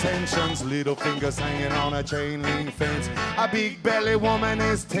your intentions. Little fingers hanging on a chain link fence. A big belly woman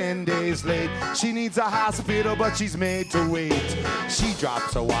is 10 days late. She needs a hospital, but she's made to wait. She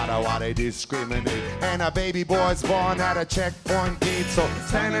drops her water while they discriminate. And a baby boy's born at a checkpoint gate. So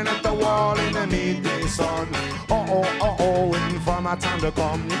standing at the wall in the midday sun. Waiting for my time to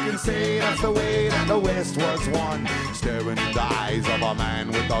come. You can say that's the way that the West was won. Staring in the eyes of a man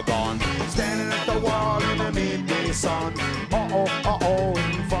with a gun. Standing at the wall in the midday sun.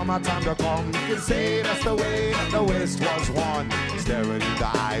 Waiting for my time to come. You can say that's the way that the West was won. Staring in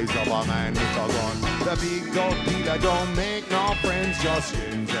the eyes of a man with a gun. The big dog dealer don't make no friends, just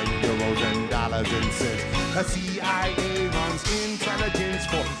yens and euros and dollars and cents. The CIA runs intelligence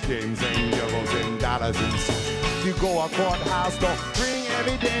for yens and euros and dollars and cents. You go a courthouse, don't bring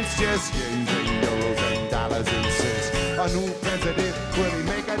evidence, just yens and euros and dollars and cents. A new president, will he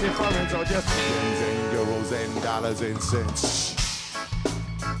make a difference or just yens and euros and dollars and cents?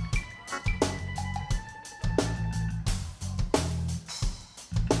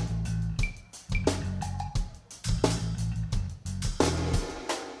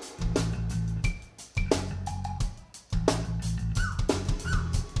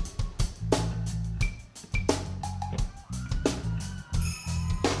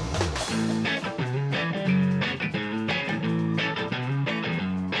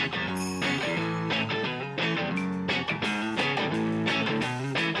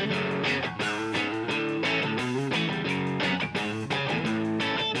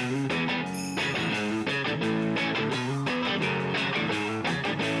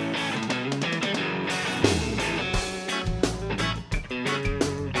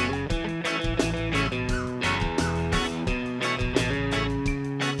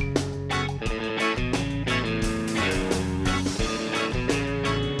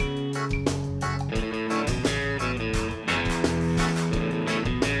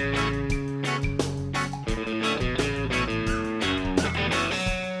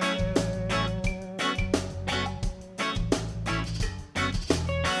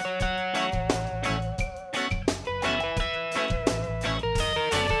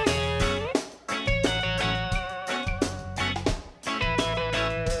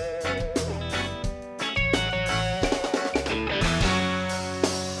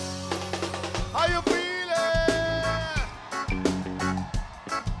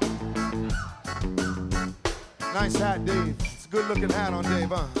 Nice hat, Dave. It's a good looking hat on Dave,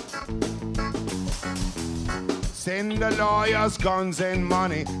 huh? Send the lawyers guns and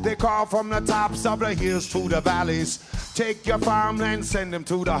money. They call from the tops of the hills to the valleys. Take your farmland, send them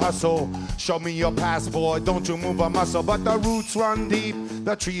to the hustle. Show me your passport, don't you move a muscle. But the roots run deep,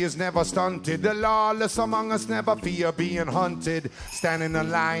 the tree is never stunted. The lawless among us never fear being hunted. Standing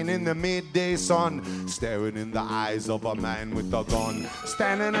in line in the midday sun, staring in the eyes of a man with a gun.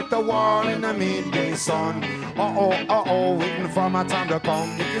 Standing at the wall in the midday sun. Uh-oh, waiting for my time to come.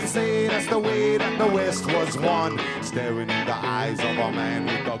 You can say that's the way that the West was won. Staring in the eyes of a man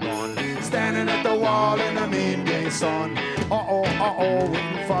with a gun. Standing at the wall in the midday sun. Uh-oh,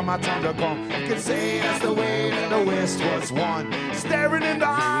 waiting for my time to come. You can say that's the way that the West was won. Staring in the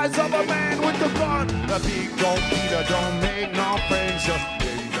eyes of a man with a gun. The big gold leader don't make no friends, just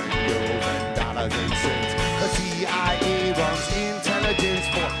billions and euros and dollars and cents. The CIA runs intelligence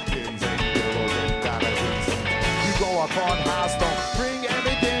for billions and euros and dollars and cents. You go a courthouse, don't bring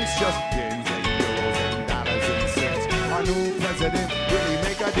evidence, just billions and euros and dollars and cents. A new president really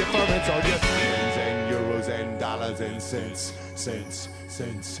make a difference, or just billions and euros and dollars and cents, cents.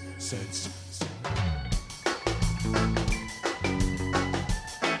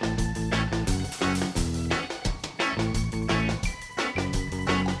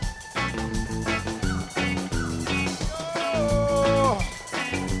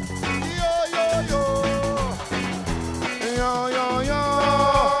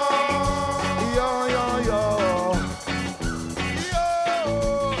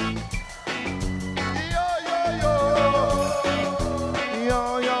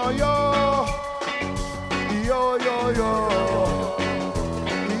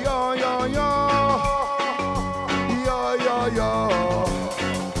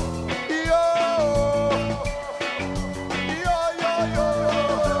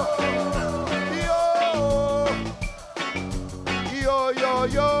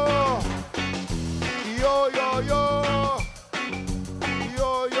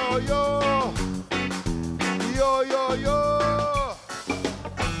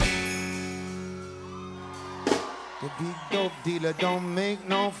 Dealer don't make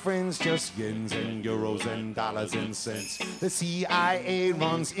no friends, just yens and euros and dollars and cents. The CIA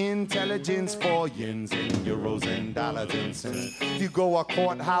runs intelligence for yens and euros and dollars and cents. If you go a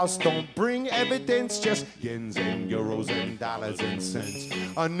courthouse, don't bring evidence, just yens and euros and dollars and cents.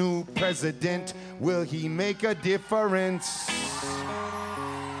 A new president, will he make a difference?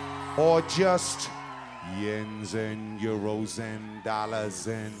 Or just yens and euros and dollars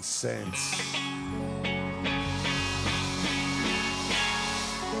and cents?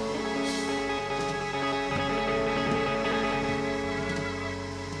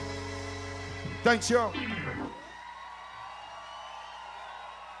 Thanks, y'all.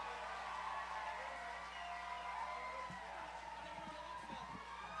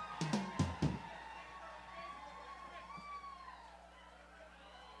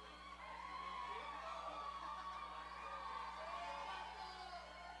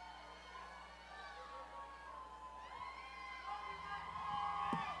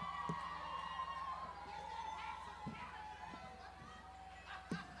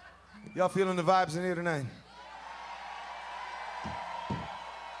 Y'all feeling the vibes in here tonight?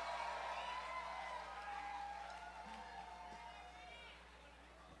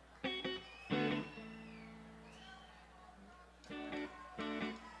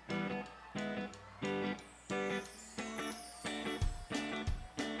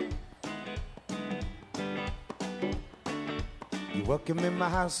 You're welcome in my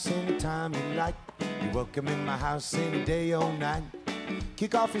house anytime you like. You're welcome in my house any day or night.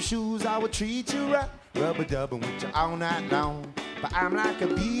 Kick off your shoes, I will treat you right. Rubber-dubbing with you all night long. But I'm like a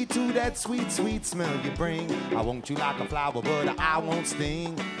bee to that sweet, sweet smell you bring. I want you like a flower, but I won't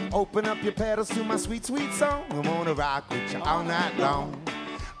sting. Open up your petals to my sweet, sweet song. I'm gonna rock with you all night long.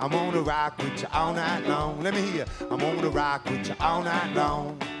 I'm gonna rock with you all night long. Let me hear. I'm gonna rock with you all night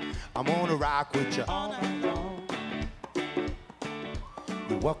long. I'm gonna rock with you all night long.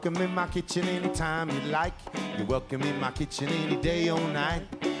 You're welcome in my kitchen anytime you like. You're welcome in my kitchen any day or night.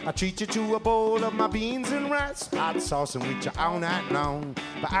 I treat you to a bowl of my beans and rice, hot saucing with you all night long.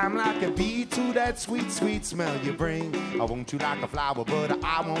 But I'm like a bee to that sweet, sweet smell you bring. I want you like a flower, but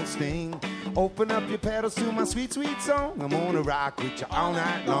I won't sting. Open up your petals to my sweet, sweet song. I'm gonna rock with you all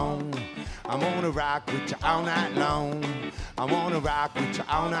night long. I'm gonna rock with you all night long. I'm gonna rock with you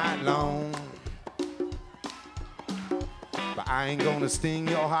all night long. But I ain't gonna sting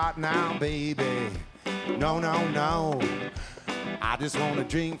your heart now, baby. No, no, no. I just wanna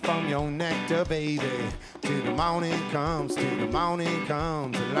drink from your nectar, baby. Till the morning comes, till the morning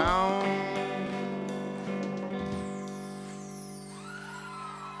comes along.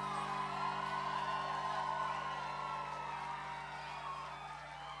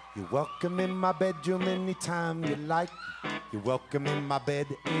 You're welcome in my bedroom anytime you like. You're welcome in my bed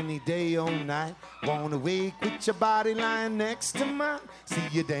any day or night. Wanna wake with your body lying next to mine. See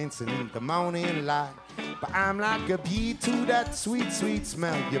you dancing in the morning light. But I'm like a bee to that sweet, sweet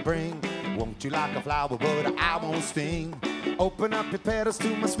smell you bring. Won't you like a flower, but I won't sting. Open up your petals to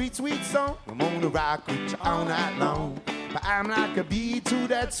my sweet, sweet song. I'm gonna rock with you all night long. But I'm like a bee to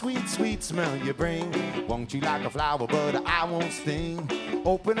that sweet, sweet smell you bring. Won't you like a flower, but I won't sting.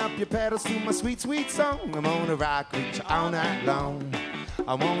 Open up your petals to my sweet, sweet song. I'm gonna rock with you all night long.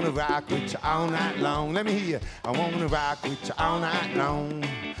 I wanna rock with you all night long. Let me hear you. I wanna rock with you all night long.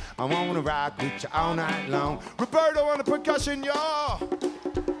 I wanna rock with you all night long. Roberto on the percussion, y'all.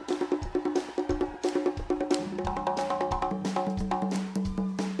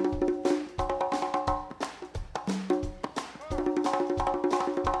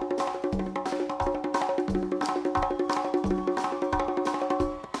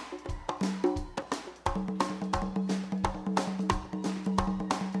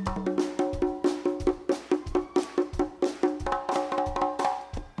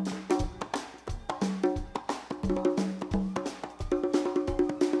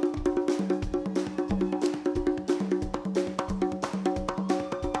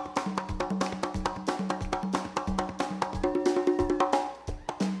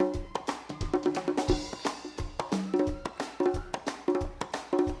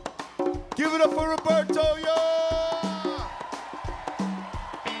 Give it up for Roberto, yo!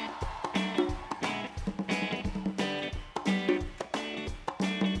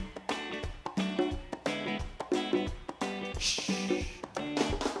 Shh.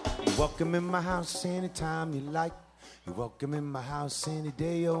 You're welcome in my house anytime you like. You're welcome in my house any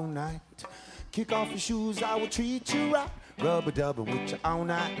day or night. Kick off your shoes, I will treat you right. Rub-a-dubbing with you all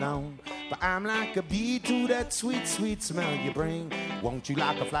night long. But I'm like a bee to that sweet, sweet smell you bring. Won't you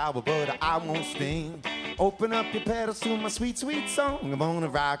like a flower, but I won't sting. Open up your petals to my sweet, sweet song. I'm gonna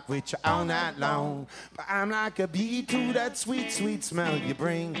rock with you all night long. But I'm like a bee to that sweet, sweet smell you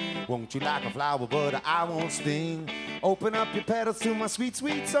bring. Won't you like a flower, but I won't sting. Open up your petals to my sweet,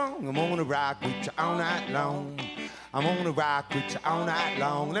 sweet song. I'm gonna rock with you all night long. I'm gonna rock with you all night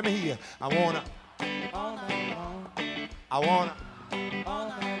long. Let me hear you. I wanna all night long. I wanna all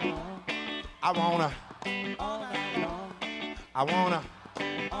night long. I wanna all night long. I wanna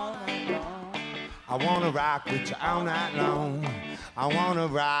all night long. I wanna rock with you all night long. I wanna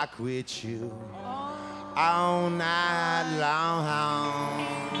rock with you all night long.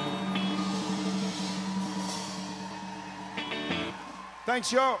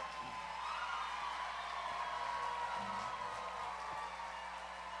 Thanks, y'all.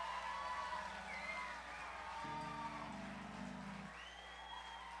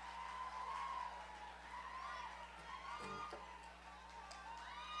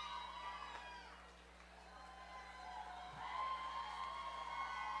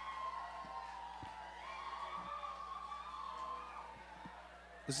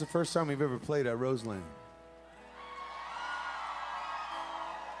 This is the first time we've ever played at Roseland.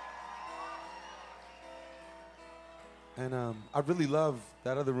 And I really love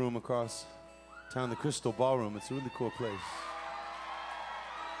that other room across town, the Crystal Ballroom. It's a really cool place.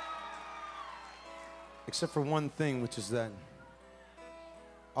 Except for one thing, which is that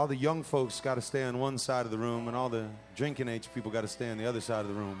all the young folks got to stay on one side of the room, and all the drinking age people got to stay on the other side of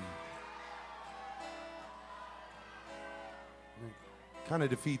the room. Kind of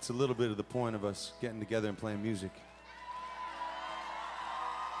defeats a little bit of the point of us getting together and playing music.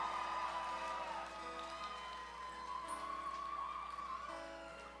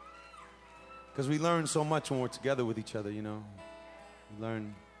 Because we learn so much when we're together with each other, you know. We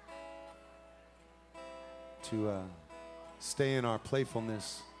learn to stay in our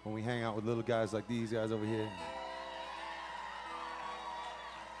playfulness when we hang out with little guys like these guys over here.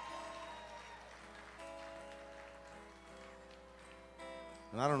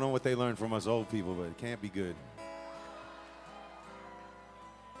 And I don't know what they learned from us old people, but it can't be good.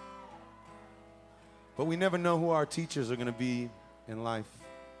 But we never know who our teachers are going to be in life.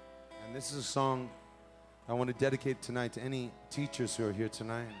 And this is a song I want to dedicate tonight to any teachers who are here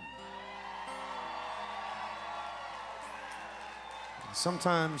tonight.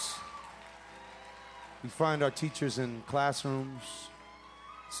 Sometimes we find our teachers in classrooms.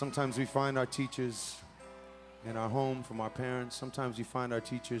 Sometimes we find our teachers in our home from our parents. Sometimes we find our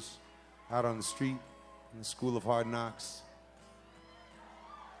teachers out on the street in the school of hard knocks.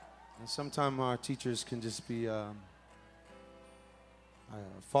 And sometimes our teachers can just be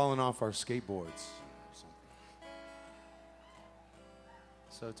falling off our skateboards.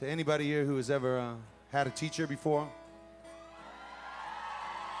 So to anybody here who has ever had a teacher before,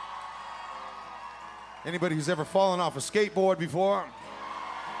 Anybody who's ever fallen off a skateboard before?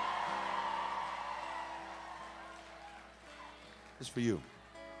 This is for you.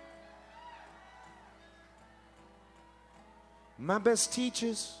 My best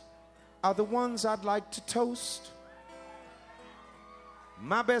teachers are the ones I'd like to toast.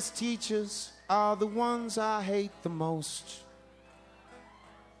 My best teachers are the ones I hate the most.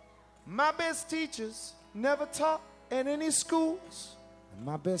 My best teachers never taught in any schools. And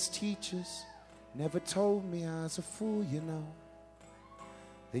my best teachers never told me I was a fool, you know.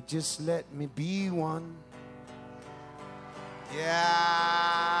 They just let me be one.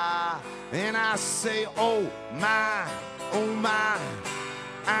 Yeah. And I say, oh my,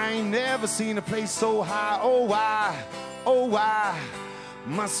 I ain't never seen a place so high. Oh why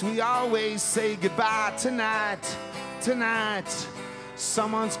must we always say goodbye tonight?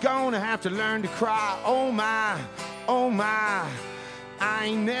 Someone's gonna have to learn to cry. Oh my, I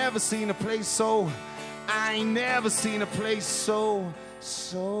ain't never seen a place so high. Never seen a place so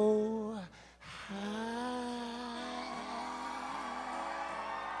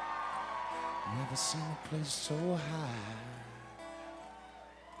high.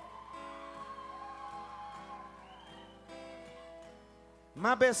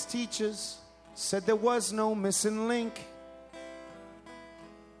 My best teachers said there was no missing link.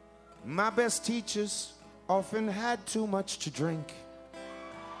 My best teachers often had too much to drink.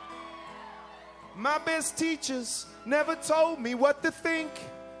 My best teachers never told me what to think.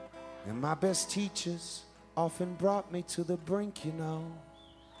 And my best teachers often brought me to the brink, you know.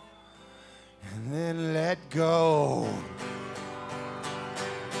 And then let go.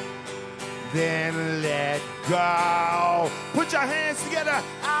 Then let go. Put your hands together.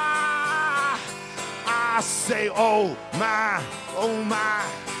 I say, oh my,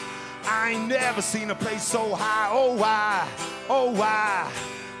 I ain't never seen a place so high. Oh why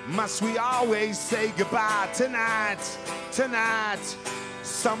must we always say goodbye tonight?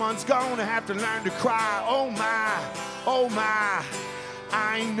 Someone's gonna have to learn to cry. Oh my,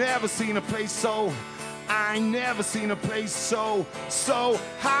 I ain't never seen a place so high. I ain't never seen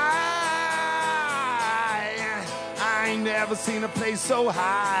a place so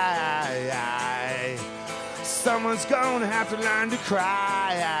high. Someone's gonna have to learn to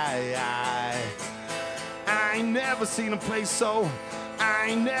cry. I ain't never seen a place so high. I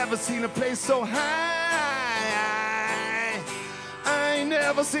ain't never seen a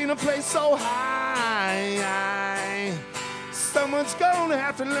place so high. Someone's gonna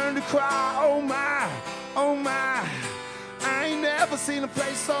have to learn to cry. Oh my, I ain't never seen a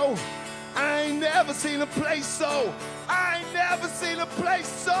place so. I ain't never seen a place so. I ain't never seen a place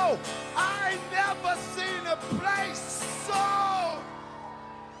so. I ain't never seen a place so.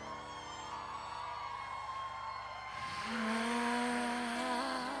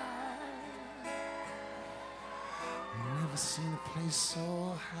 Never seen a place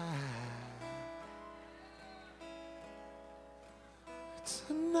so high.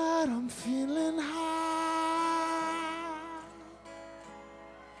 Tonight I'm feeling high.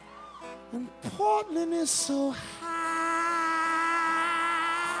 And Portland is so high.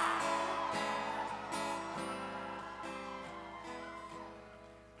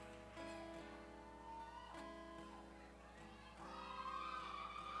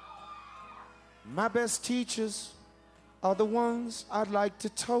 My best teachers are the ones I'd like to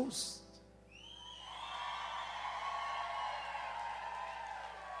toast.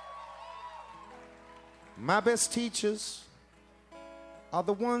 My best teachers are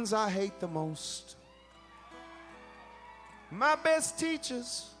the ones I hate the most. My best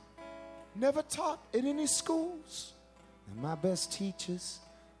teachers never taught in any schools. And my best teachers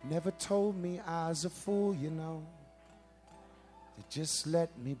never told me I was a fool, you know. They just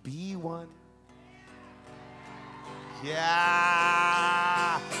let me be one.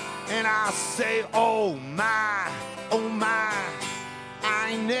 Yeah. And I say, oh my, I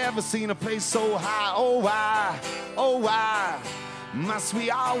ain't never seen a place so high. Oh why must we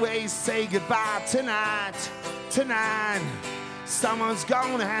always say goodbye tonight? Someone's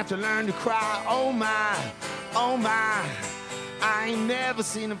gonna have to learn to cry. Oh my, I ain't never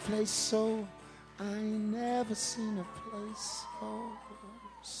seen a place so. I ain't never seen a place so.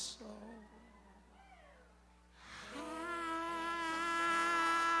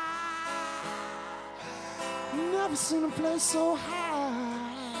 Never seen a place so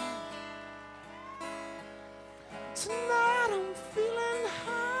high. Tonight I'm feeling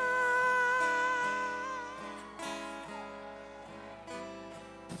high.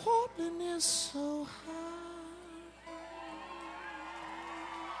 Portland is so high.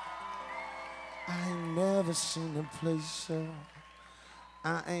 I ain't never seen a place so.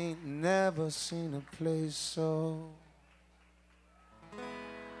 I ain't never seen a place so.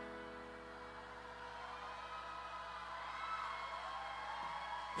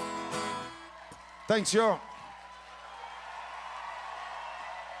 Thanks, y'all.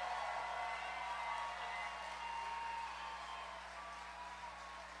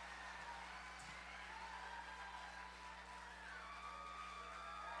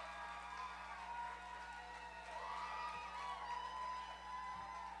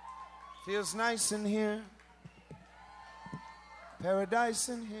 Feels nice in here. Paradise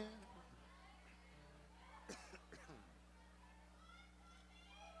in here.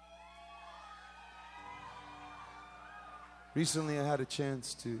 Recently, I had a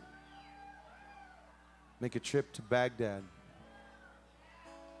chance to make a trip to Baghdad.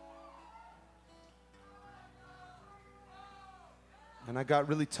 And I got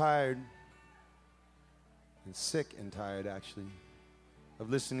really tired, and sick and tired actually, of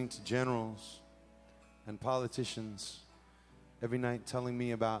listening to generals and politicians every night telling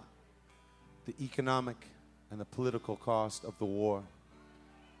me about the economic and the political cost of the war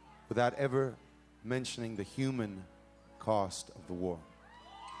without ever mentioning the human cost of the war.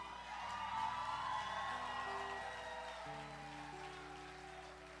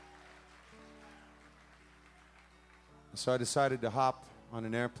 So I decided to hop on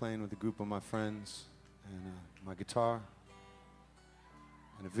an airplane with a group of my friends and my guitar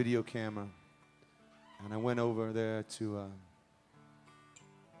and a video camera, and I went over there to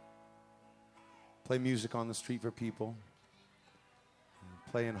play music on the street for people,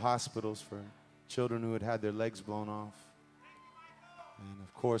 and play in hospitals for children who had had their legs blown off, and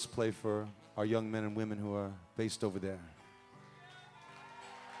of course play for our young men and women who are based over there.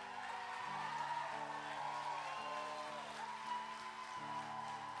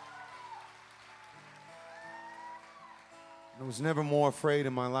 I was never more afraid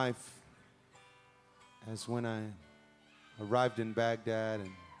in my life as when I arrived in Baghdad, and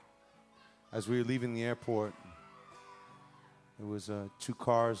as we were leaving the airport, there was two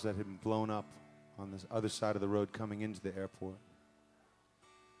cars that had been blown up on the other side of the road coming into the airport.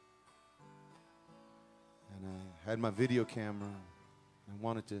 And I had my video camera and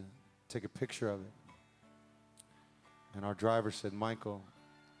wanted to take a picture of it. And our driver said, "Michael,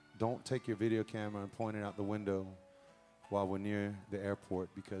 don't take your video camera and point it out the window while we're near the airport,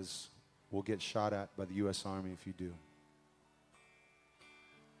 because we'll get shot at by the U.S. Army if you do."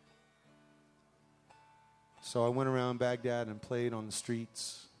 So I went around Baghdad and played on the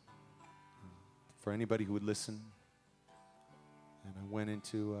streets for anybody who would listen. And I went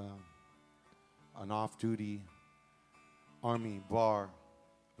into an off-duty Army bar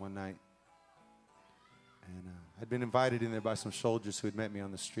one night. And I'd been invited in there by some soldiers who had met me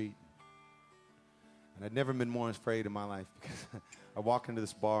on the street. And I'd never been more afraid in my life, because I walk into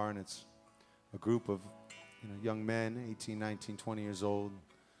this bar and it's a group of young men, 18, 19, 20 years old,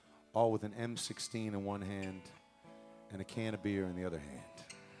 all with an M16 in one hand and a can of beer in the other hand.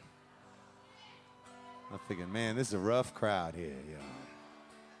 I'm thinking, man, this is a rough crowd here, yo.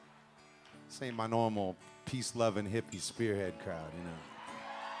 This ain't my normal peace-loving hippie spearhead crowd, you know.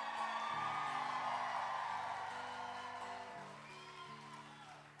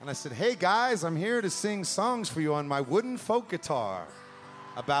 And I said, "Hey guys, I'm here to sing songs for you on my wooden folk guitar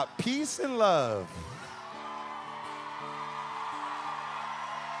about peace and love."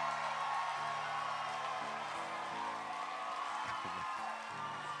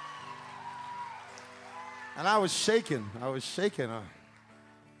 And I was shaking.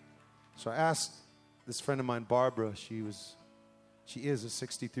 So I asked this friend of mine, Barbara. She is a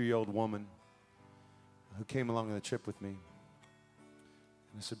 63-year-old woman who came along on the trip with me.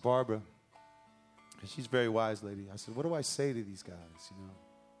 And I said, "Barbara," and she's a very wise lady. I said, "What do I say to these guys, you know?"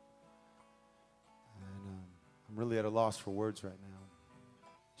 And I'm really at a loss for words right now.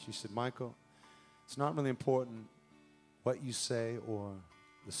 She said, "Michael, it's not really important what you say or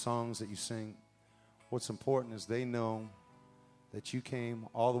the songs that you sing. What's important is they know that you came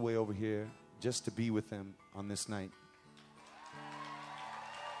all the way over here just to be with them on this night."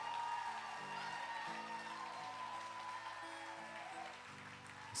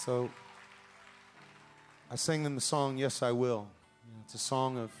 So I sang them the song, "Yes, I Will." It's a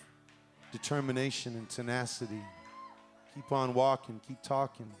song of determination and tenacity. Keep on walking, keep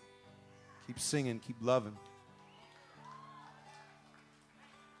talking, keep singing, keep loving.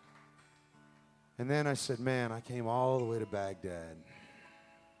 And then I said, "Man, I came all the way to Baghdad.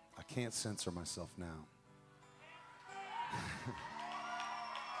 I can't censor myself now."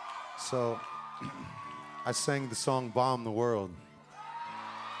 So I sang the song "Bomb the World,"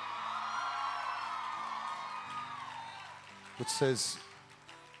 which says,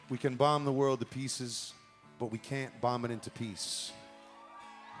 We can bomb the world to pieces, but we can't bomb it into peace.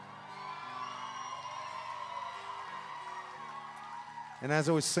 And as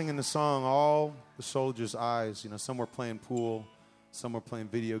I was singing the song, all the soldiers' eyes, some were playing pool, some were playing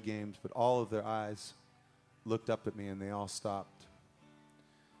video games, but all of their eyes looked up at me and they all stopped.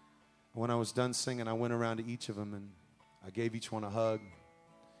 When I was done singing, I went around to each of them and I gave each one a hug.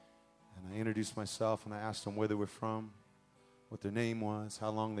 And I introduced myself and I asked them where they were from, what their name was, how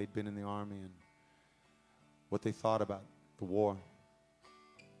long they'd been in the Army, and what they thought about the war.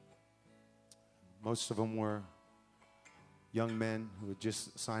 Most of them were young men who had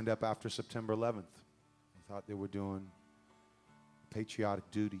just signed up after September 11th. They thought they were doing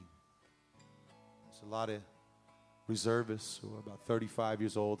patriotic duty. There's a lot of reservists who were about 35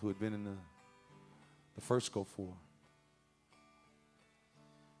 years old who had been in the first Gulf War.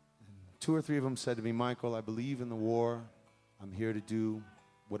 And 2 or 3 of them said to me, Michael, I believe in the war. I'm here to do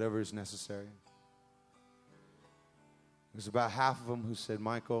whatever is necessary. There's about half of them who said,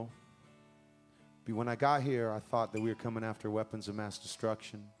 Michael, when I got here, I thought that we were coming after weapons of mass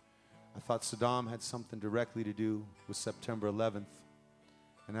destruction. I thought Saddam had something directly to do with September 11th.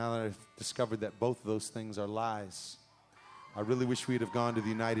 And now that I've discovered that both of those things are lies, I really wish we'd have gone to the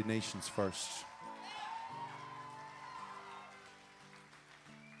United Nations first.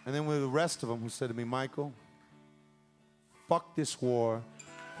 And then with the rest of them who said to me, Michael, fuck this war,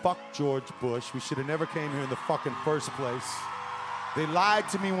 fuck George Bush. We should have never came here in the fucking first place. They lied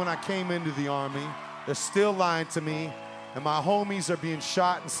to me when I came into the Army. They're still lying to me. And my homies are being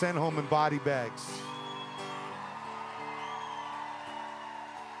shot and sent home in body bags.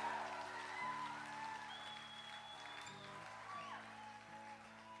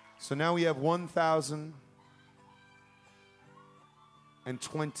 So now we have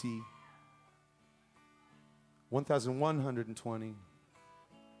 1,120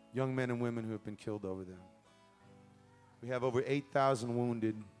 young men and women who have been killed over there. We have over 8,000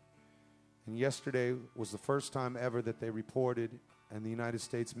 wounded. And yesterday was the first time ever that they reported in the United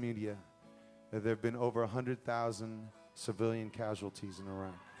States media that there have been over 100,000 civilian casualties in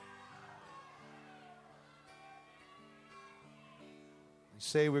Iraq. They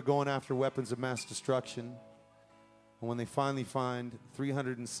say we're going after weapons of mass destruction. And when they finally find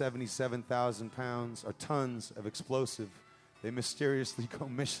 377,000 pounds or tons of explosive, they mysteriously go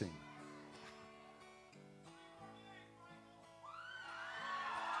missing.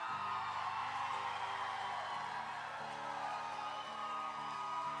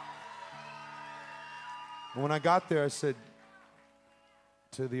 And when I got there, I said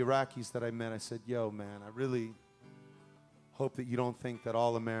to the Iraqis that I met, I said, yo, man, I really hope that you don't think that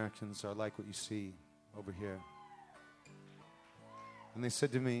all Americans are like what you see over here. And they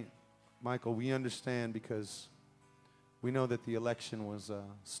said to me, Michael, we understand because we know that the election was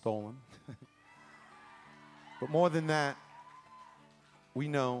stolen. But more than that, we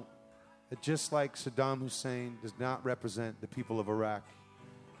know that just like Saddam Hussein does not represent the people of Iraq,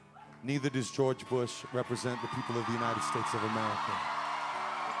 neither does George Bush represent the people of the United States of America.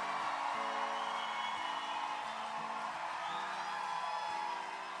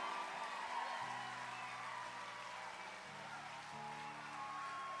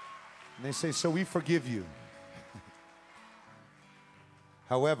 And they say, so we forgive you.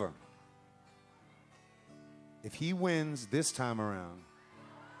 However, if he wins this time around,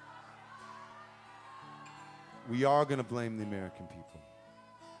 we are going to blame the American people.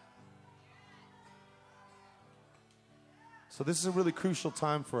 So this is a really crucial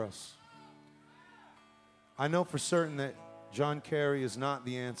time for us. I know for certain that John Kerry is not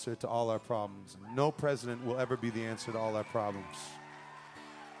the answer to all our problems. No president will ever be the answer to all our problems.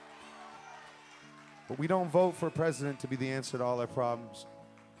 But we don't vote for a president to be the answer to all our problems.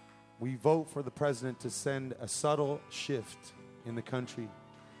 We vote for the president to send a subtle shift in the country.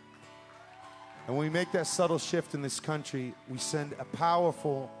 And when we make that subtle shift in this country, we send a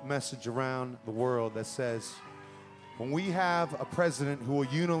powerful message around the world that says, when we have a president who will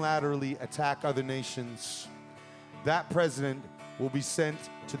unilaterally attack other nations, that president will be sent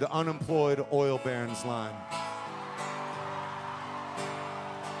to the unemployed oil barons line.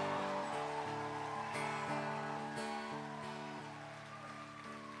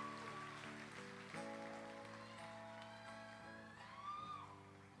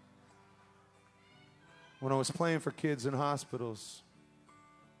 When I was playing for kids in hospitals,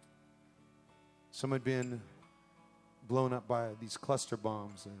 some had been blown up by these cluster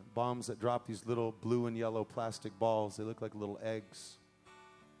bombs, bombs that drop these little blue and yellow plastic balls. They look like little eggs.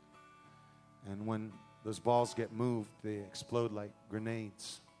 And when those balls get moved, they explode like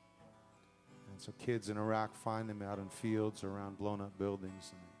grenades. And so kids in Iraq find them out in fields or around blown up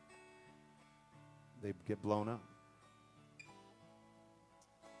buildings. And they they get blown up.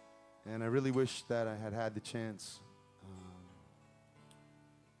 And I really wish that I had had the chance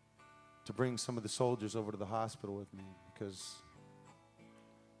to bring some of the soldiers over to the hospital with me, because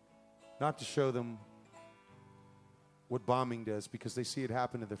not to show them what bombing does, because they see it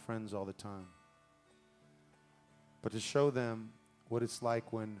happen to their friends all the time, but to show them what it's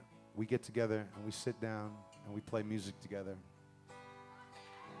like when we get together and we sit down and we play music together,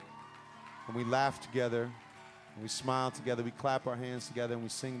 and we laugh together, and we smile together, we clap our hands together, and we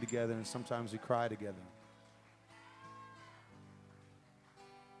sing together, and sometimes we cry together.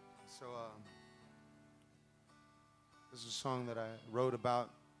 So this is a song that I wrote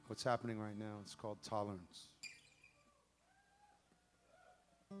about what's happening right now. It's called Tolerance.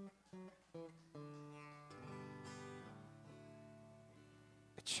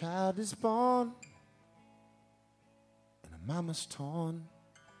 A child is born and a mama's torn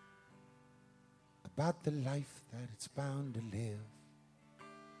about the life that it's bound to live.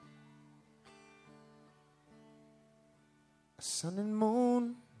 A sun and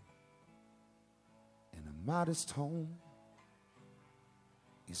moon in a modest home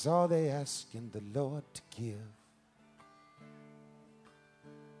is all they ask in the Lord to give.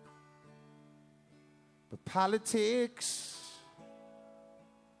 But politics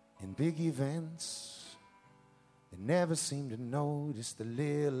and big events, they never seem to notice the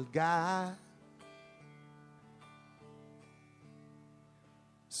little guy.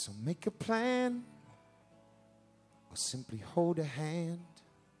 So make a plan or simply hold a hand,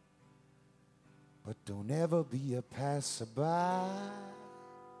 but don't ever be a passerby.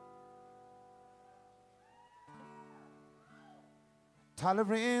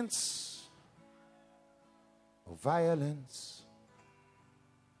 Tolerance or violence,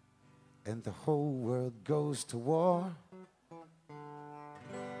 and the whole world goes to war.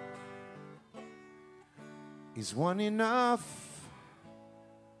 Is one enough,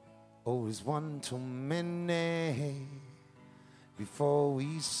 or is one too many? Before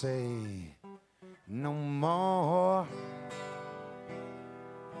we say no more,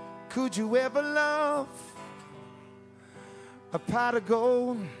 could you ever love a pot of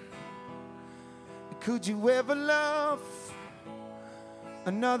gold? Could you ever love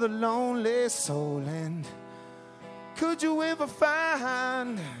another lonely soul? And could you ever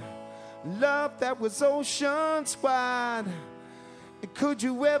find love that was oceans wide? And could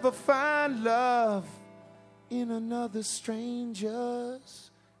you ever find love in another stranger's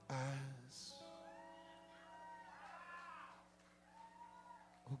eyes?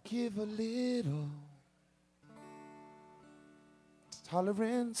 Or give a little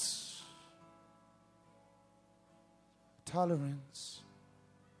tolerance. Tolerance,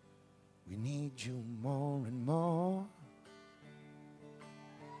 we need you more and more.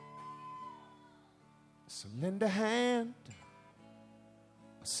 So lend a hand,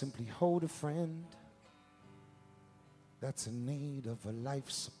 or simply hold a friend that's in need of a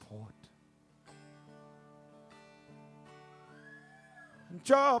life support. And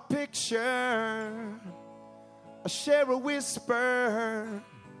draw a picture, or share a whisper,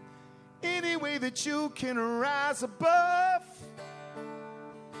 any way that you can rise above.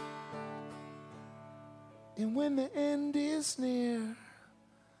 And when the end is near,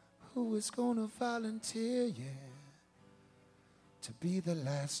 who is gonna volunteer, yeah, to be the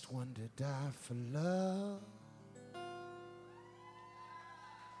last one to die for love?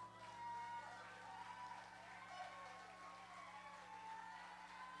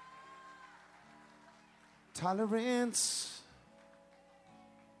 Tolerance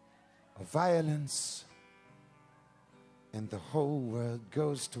of violence, and the whole world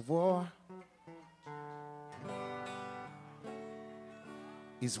goes to war.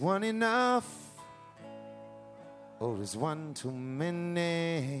 Is one enough, or is one too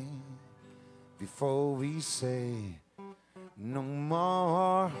many? Before we say no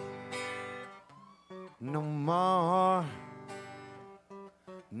more, no more,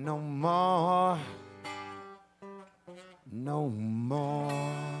 no more, no more.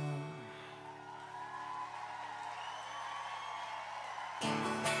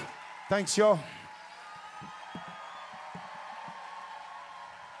 Thanks, y'all.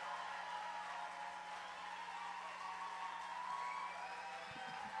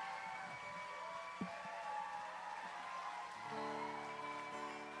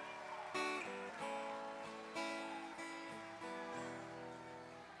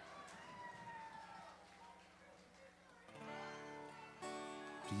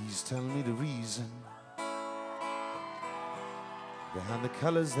 Please tell me the reason behind the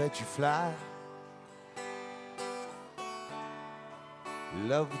colors that you fly.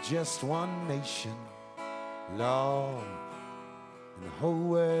 love just one nation, Lord, and the whole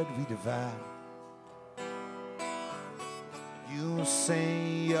world we divide. You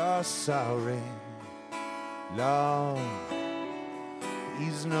say you're sorry, Lord,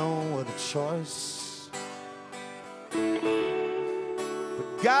 there's no other choice.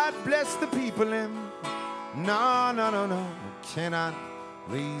 But God bless the people and no, cannot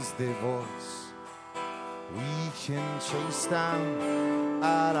raise their voice. We can chase down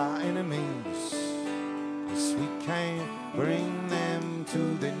all our enemies, yes, we can't bring them to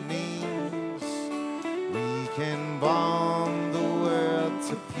their knees. We can bomb the world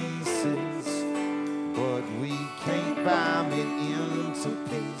to pieces, but we can't bomb it into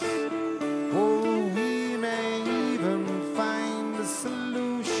peace. Oh, we may even find a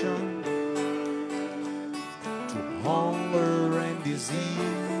solution to hunger and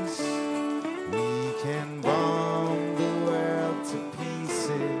disease. We can bomb the world to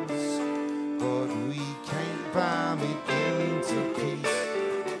pieces, but we can't bomb it into peace.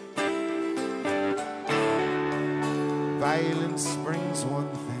 Violence brings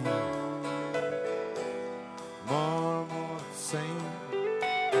one thing, more the same.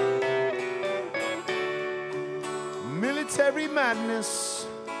 Military madness,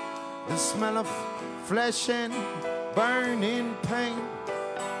 the smell of flesh and burning pain.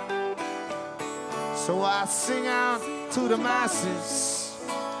 So I sing out to the masses,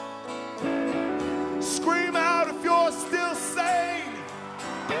 scream out if you're still sane.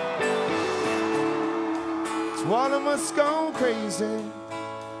 It's one of us gone crazy,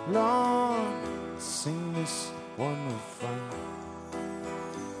 Lord, sing this one refrain.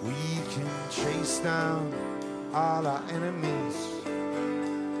 We can chase down all our enemies,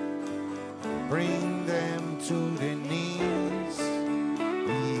 bring them to their knees.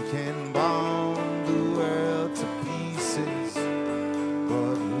 We can bomb the world to pieces,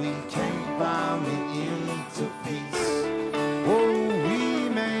 but we can't bomb it into peace. Oh, we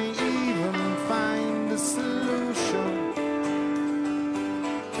may even find a solution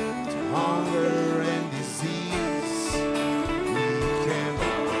to hunger and disease. We can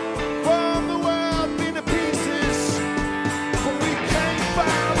bomb the world into pieces, but we can't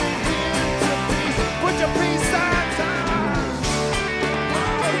bomb it into peace. Put your peace signs on.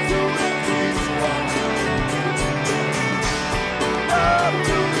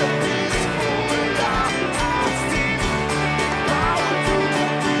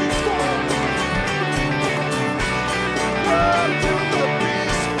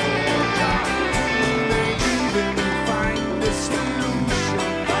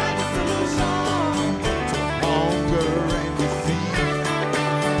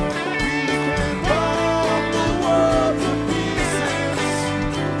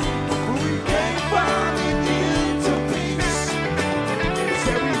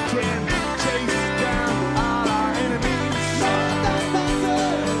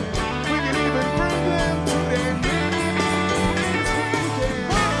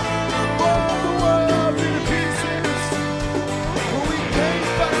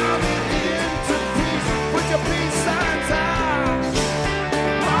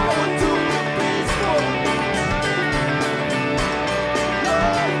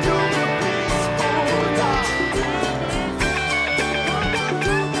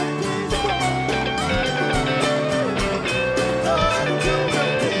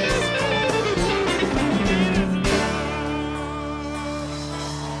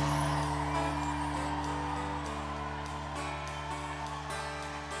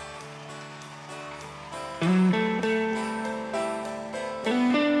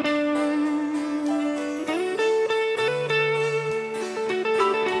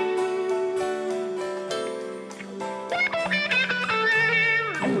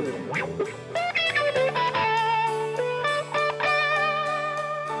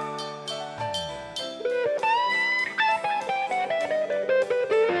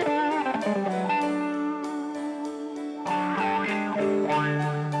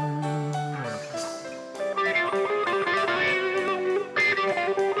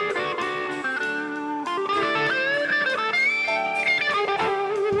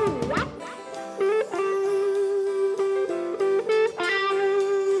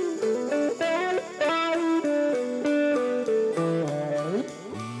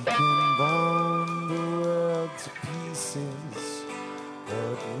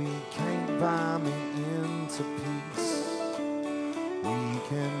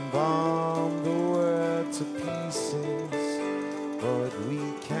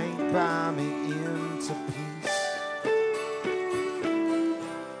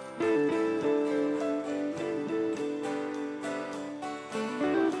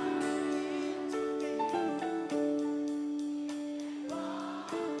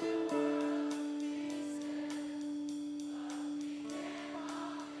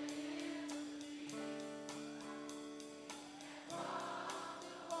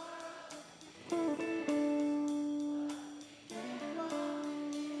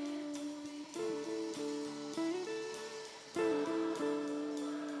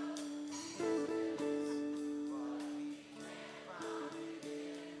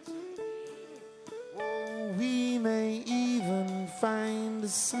 find a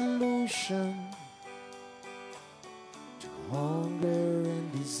solution to hunger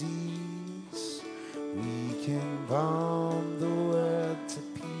and disease. We can bomb the world to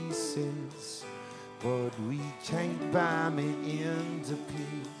pieces, but we can't bomb it into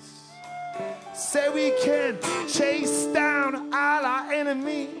peace. Say we can chase down all our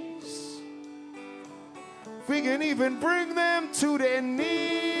enemies. We can even bring them to their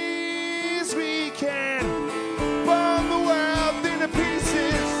knees. We can bomb the world into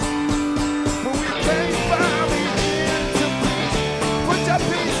pieces, but we can't bomb it into peace. Put your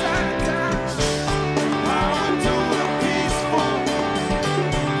peace out down. Power to the peaceful.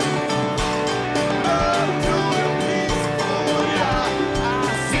 Love to the peaceful. Yeah, I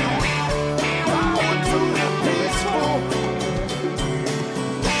see. Power to the peaceful.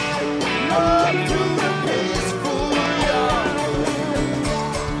 Love to the peaceful. Yeah.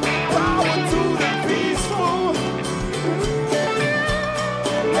 Power to the peaceful.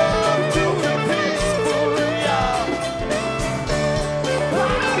 Love to the peaceful. Yeah.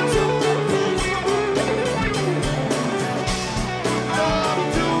 Power to the peaceful. Love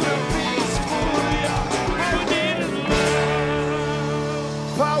to the peaceful. Yeah.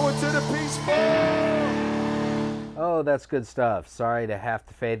 Power to the peaceful. Oh, that's good stuff. Sorry to have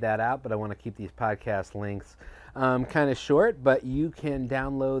to fade that out, but I want to keep these podcast links kind of short. But you can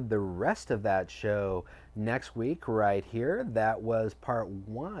download the rest of that show next week right here. That was part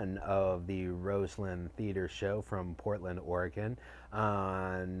one of the Roseland Theater Show from Portland, Oregon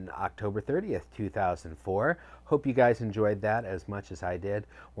on October 30th, 2004. Hope you guys enjoyed that as much as I did.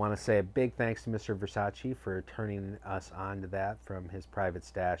 Want to say a big thanks to Mr. Versace for turning us on to that from his private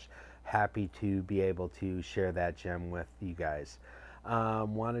stash. Happy to be able to share that gem with you guys.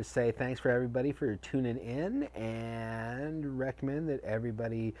 Want to say thanks for everybody for tuning in and recommend that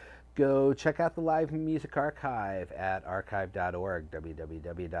everybody go check out the live music archive at archive.org,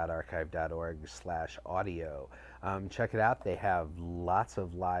 www.archive.org/audio. Check it out. They have lots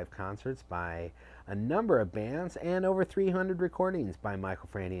of live concerts by a number of bands and over 300 recordings by Michael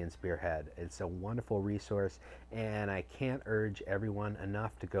Franti and Spearhead. It's a wonderful resource, and I can't urge everyone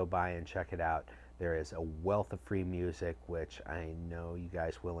enough to go by and check it out. There is a wealth of free music, which I know you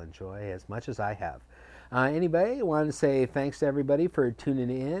guys will enjoy as much as I have. Anyway, I want to say thanks to everybody for tuning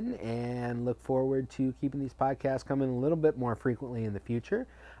in and look forward to keeping these podcasts coming a little bit more frequently in the future.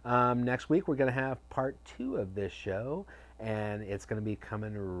 Next week, we're going to have part 2 of this show, and it's going to be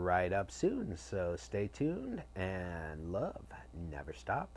coming right up soon. So stay tuned, and love never stop.